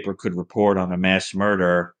newspaper could report on a mass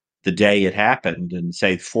murder the day it happened and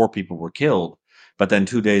say 4 people were killed. But then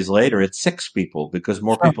 2 days later, it's 6 people because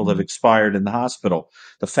more Sure. people have expired in the hospital.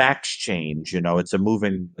 The facts change, it's a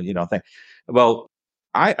moving, thing. Well,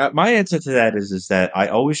 my answer to that is that I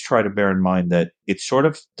always try to bear in mind that it's sort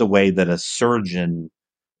of the way that a surgeon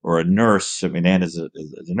or a nurse, I mean, Anne is a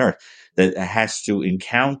nurse, that has to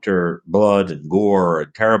encounter blood and gore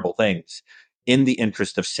and terrible things in the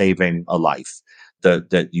interest of saving a life.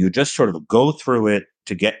 That you just sort of go through it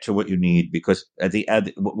to get to what you need, because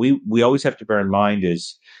what we always have to bear in mind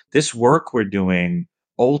is this work we're doing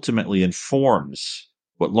ultimately informs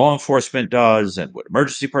what law enforcement does and what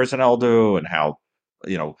emergency personnel do and how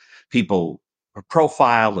you know people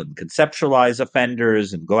profile and conceptualize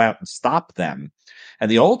offenders and go out and stop them. And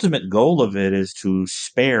the ultimate goal of it is to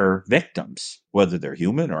spare victims, whether they're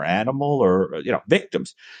human or animal or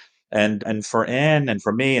victims. And for Anne and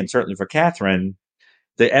for me and certainly for Catherine,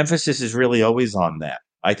 the emphasis is really always on that.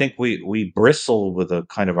 I think we bristle with a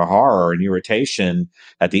kind of a horror and irritation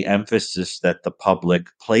at the emphasis that the public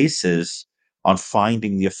places on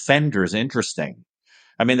finding the offenders interesting.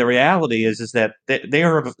 I mean, the reality is that they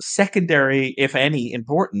are of secondary, if any,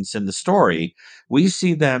 importance in the story. We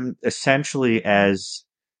see them essentially as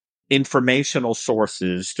informational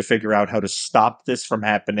sources to figure out how to stop this from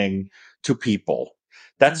happening to people.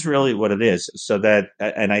 That's really what it is. So that,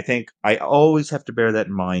 and I think I always have to bear that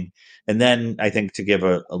in mind. And then I think to give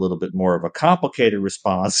a little bit more of a complicated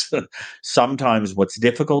response, sometimes what's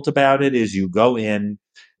difficult about it is you go in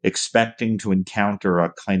expecting to encounter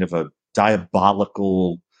a kind of a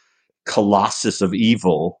diabolical colossus of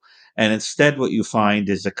evil. And instead, what you find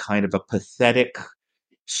is a kind of a pathetic,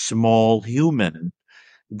 small human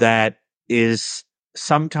that is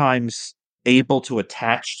sometimes able to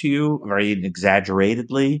attach to you very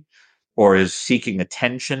exaggeratedly or is seeking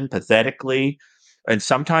attention pathetically. And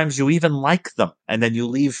sometimes you even like them. And then you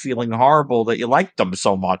leave feeling horrible that you like them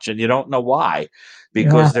so much and you don't know why, Yeah.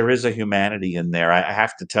 because there is a humanity in there. I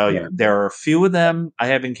have to tell you, there are a few of them. I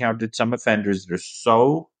have encountered some offenders that are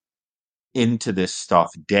so into this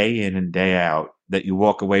stuff day in and day out that you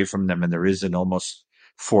walk away from them and there is an almost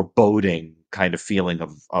foreboding kind of feeling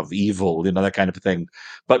of evil, that kind of thing.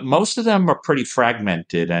 But most of them are pretty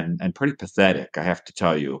fragmented and pretty pathetic, I have to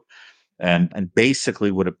tell you. And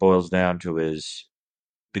basically what it boils down to is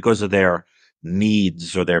because of their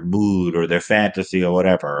needs or their mood or their fantasy or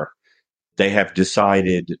whatever, they have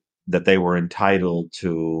decided that they were entitled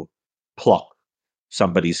to pluck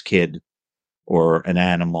somebody's kid or an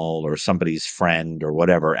animal or somebody's friend or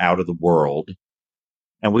whatever out of the world.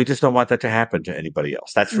 And we just don't want that to happen to anybody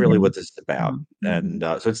else. That's really Mhm. what this is about. Mhm.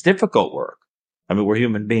 And so it's difficult work. I mean, we're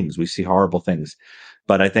human beings. We see horrible things.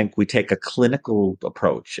 But I think we take a clinical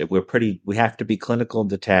approach. We have to be clinical and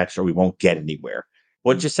detached or we won't get anywhere.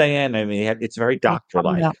 What'd you say, Ann? I mean, it's very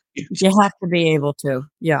doctor-like. Yeah. You have to be able to.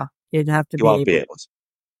 Yeah. You'd have to You be won't be able. able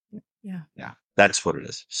to. Yeah. Yeah, that's what it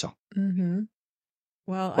is. So, Mm-hmm.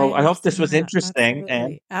 Well, I well, I hope this understand was that. interesting.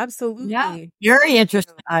 And Absolutely. Yeah. Absolutely. Very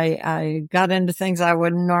interesting. I got into things I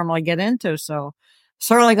wouldn't normally get into. So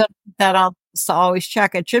certainly got that I'll always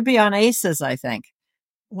check. It should be on ACEs, I think.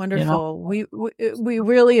 Wonderful. We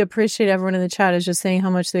really appreciate everyone in the chat is just saying how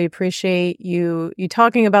much they appreciate you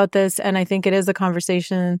talking about this. And I think it is a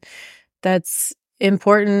conversation that's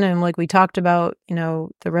important. And like we talked about,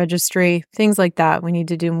 the registry, things like that. We need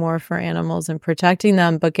to do more for animals and protecting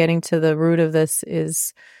them, but getting to the root of this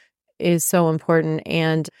is so important.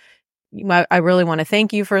 And I really want to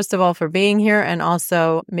thank you, first of all, for being here. And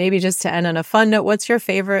also maybe just to end on a fun note, what's your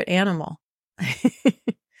favorite animal?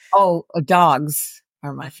 Oh, dogs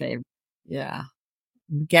are my favorite. Yeah.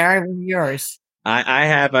 Gary, yours. I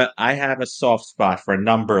have a soft spot for a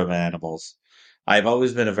number of animals. I've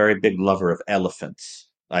always been a very big lover of elephants.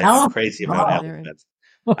 I'm Oh, crazy about oh. elephants.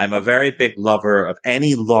 I'm a very big lover of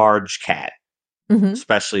any large cat, Mhm.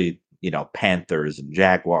 especially, panthers and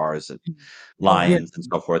jaguars and Oh, yeah. lions and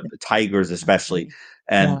so forth, the tigers especially.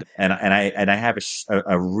 Yeah. And I have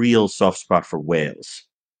a real soft spot for whales.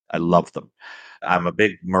 I love them. I'm a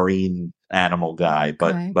big marine animal guy,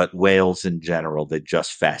 but Okay. but whales in general, they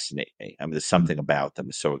just fascinate me. I mean, there's something about them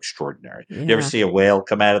is so extraordinary. You ever Yeah. see a whale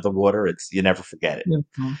come out of the water? You never forget it.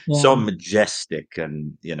 Beautiful. So Yeah. majestic,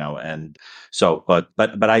 and and so. But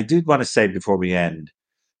I do want to say before we end,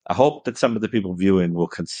 I hope that some of the people viewing will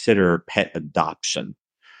consider pet adoption.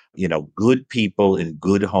 Good people in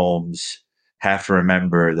good homes have to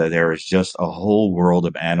remember that there is just a whole world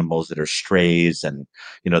of animals that are strays and,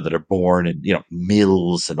 that are born in,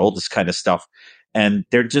 mills and all this kind of stuff. And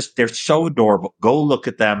they're so adorable. Go look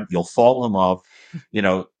at them. You'll fall in love. You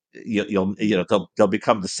know, they'll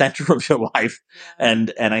become the center of your life.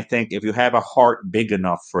 And I think if you have a heart big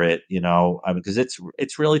enough for it, because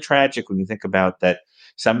it's really tragic when you think about that.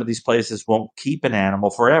 Some of these places won't keep an animal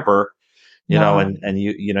forever, and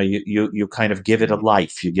you kind of give it a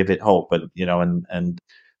life, you give it hope, and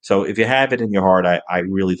so if you have it in your heart, I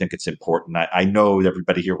really think it's important. I know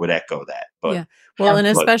everybody here would echo that, but Yeah. Well, and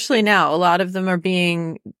but especially now, a lot of them are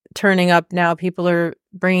turning up now. People are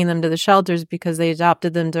bringing them to the shelters because they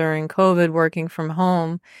adopted them during COVID, working from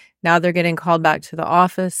home. Now they're getting called back to the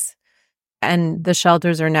office, and the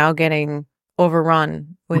shelters are now getting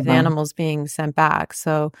overrun with animals being sent back.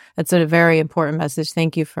 So that's a very important message.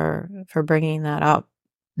 Thank you for bringing that up.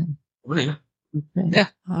 yeah.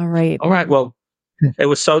 All right. All right. Well, it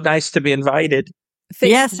was so nice to be invited.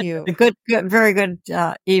 Thank Yes, you. a good, very good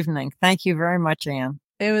evening. Thank you very much, Anne.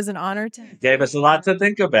 It was an honor to Gave us a lot to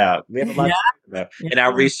think about. We have a lot to think about in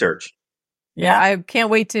our research. Yeah, I can't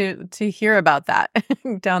wait to hear about that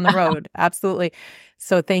down the road. Absolutely.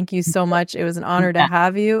 So thank you so much. It was an honor to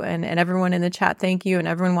have you, and everyone in the chat, thank you, and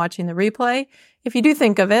everyone watching the replay. If you do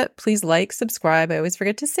think of it, please like, subscribe. I always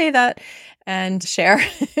forget to say that, and share.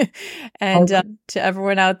 And to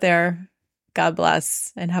everyone out there, God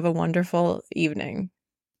bless and have a wonderful evening.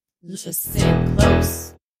 Just sit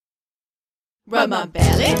close. Rub my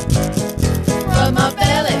belly. Rub my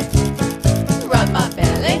belly. Rub my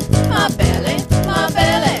belly. My belly. My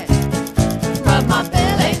belly. Rub my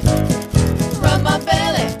belly. Rub my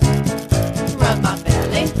belly. Rub my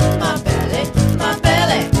belly. My belly. My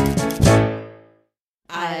belly.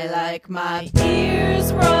 I like my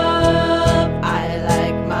ears rubbed. I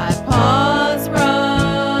like my paws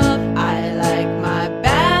rubbed. I like my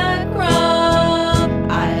back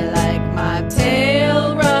rubbed. I like my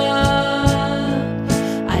tail rubbed.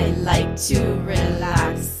 I like to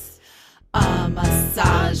relax. A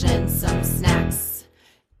massage and some snacks.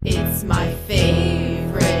 It's my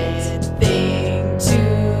favorite thing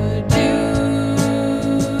to do.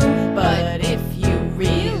 But if you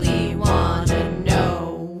really want to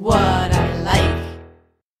know what I like,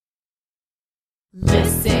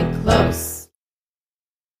 listen close.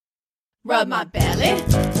 Rub my belly.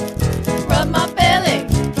 Rub my belly.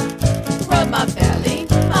 Rub my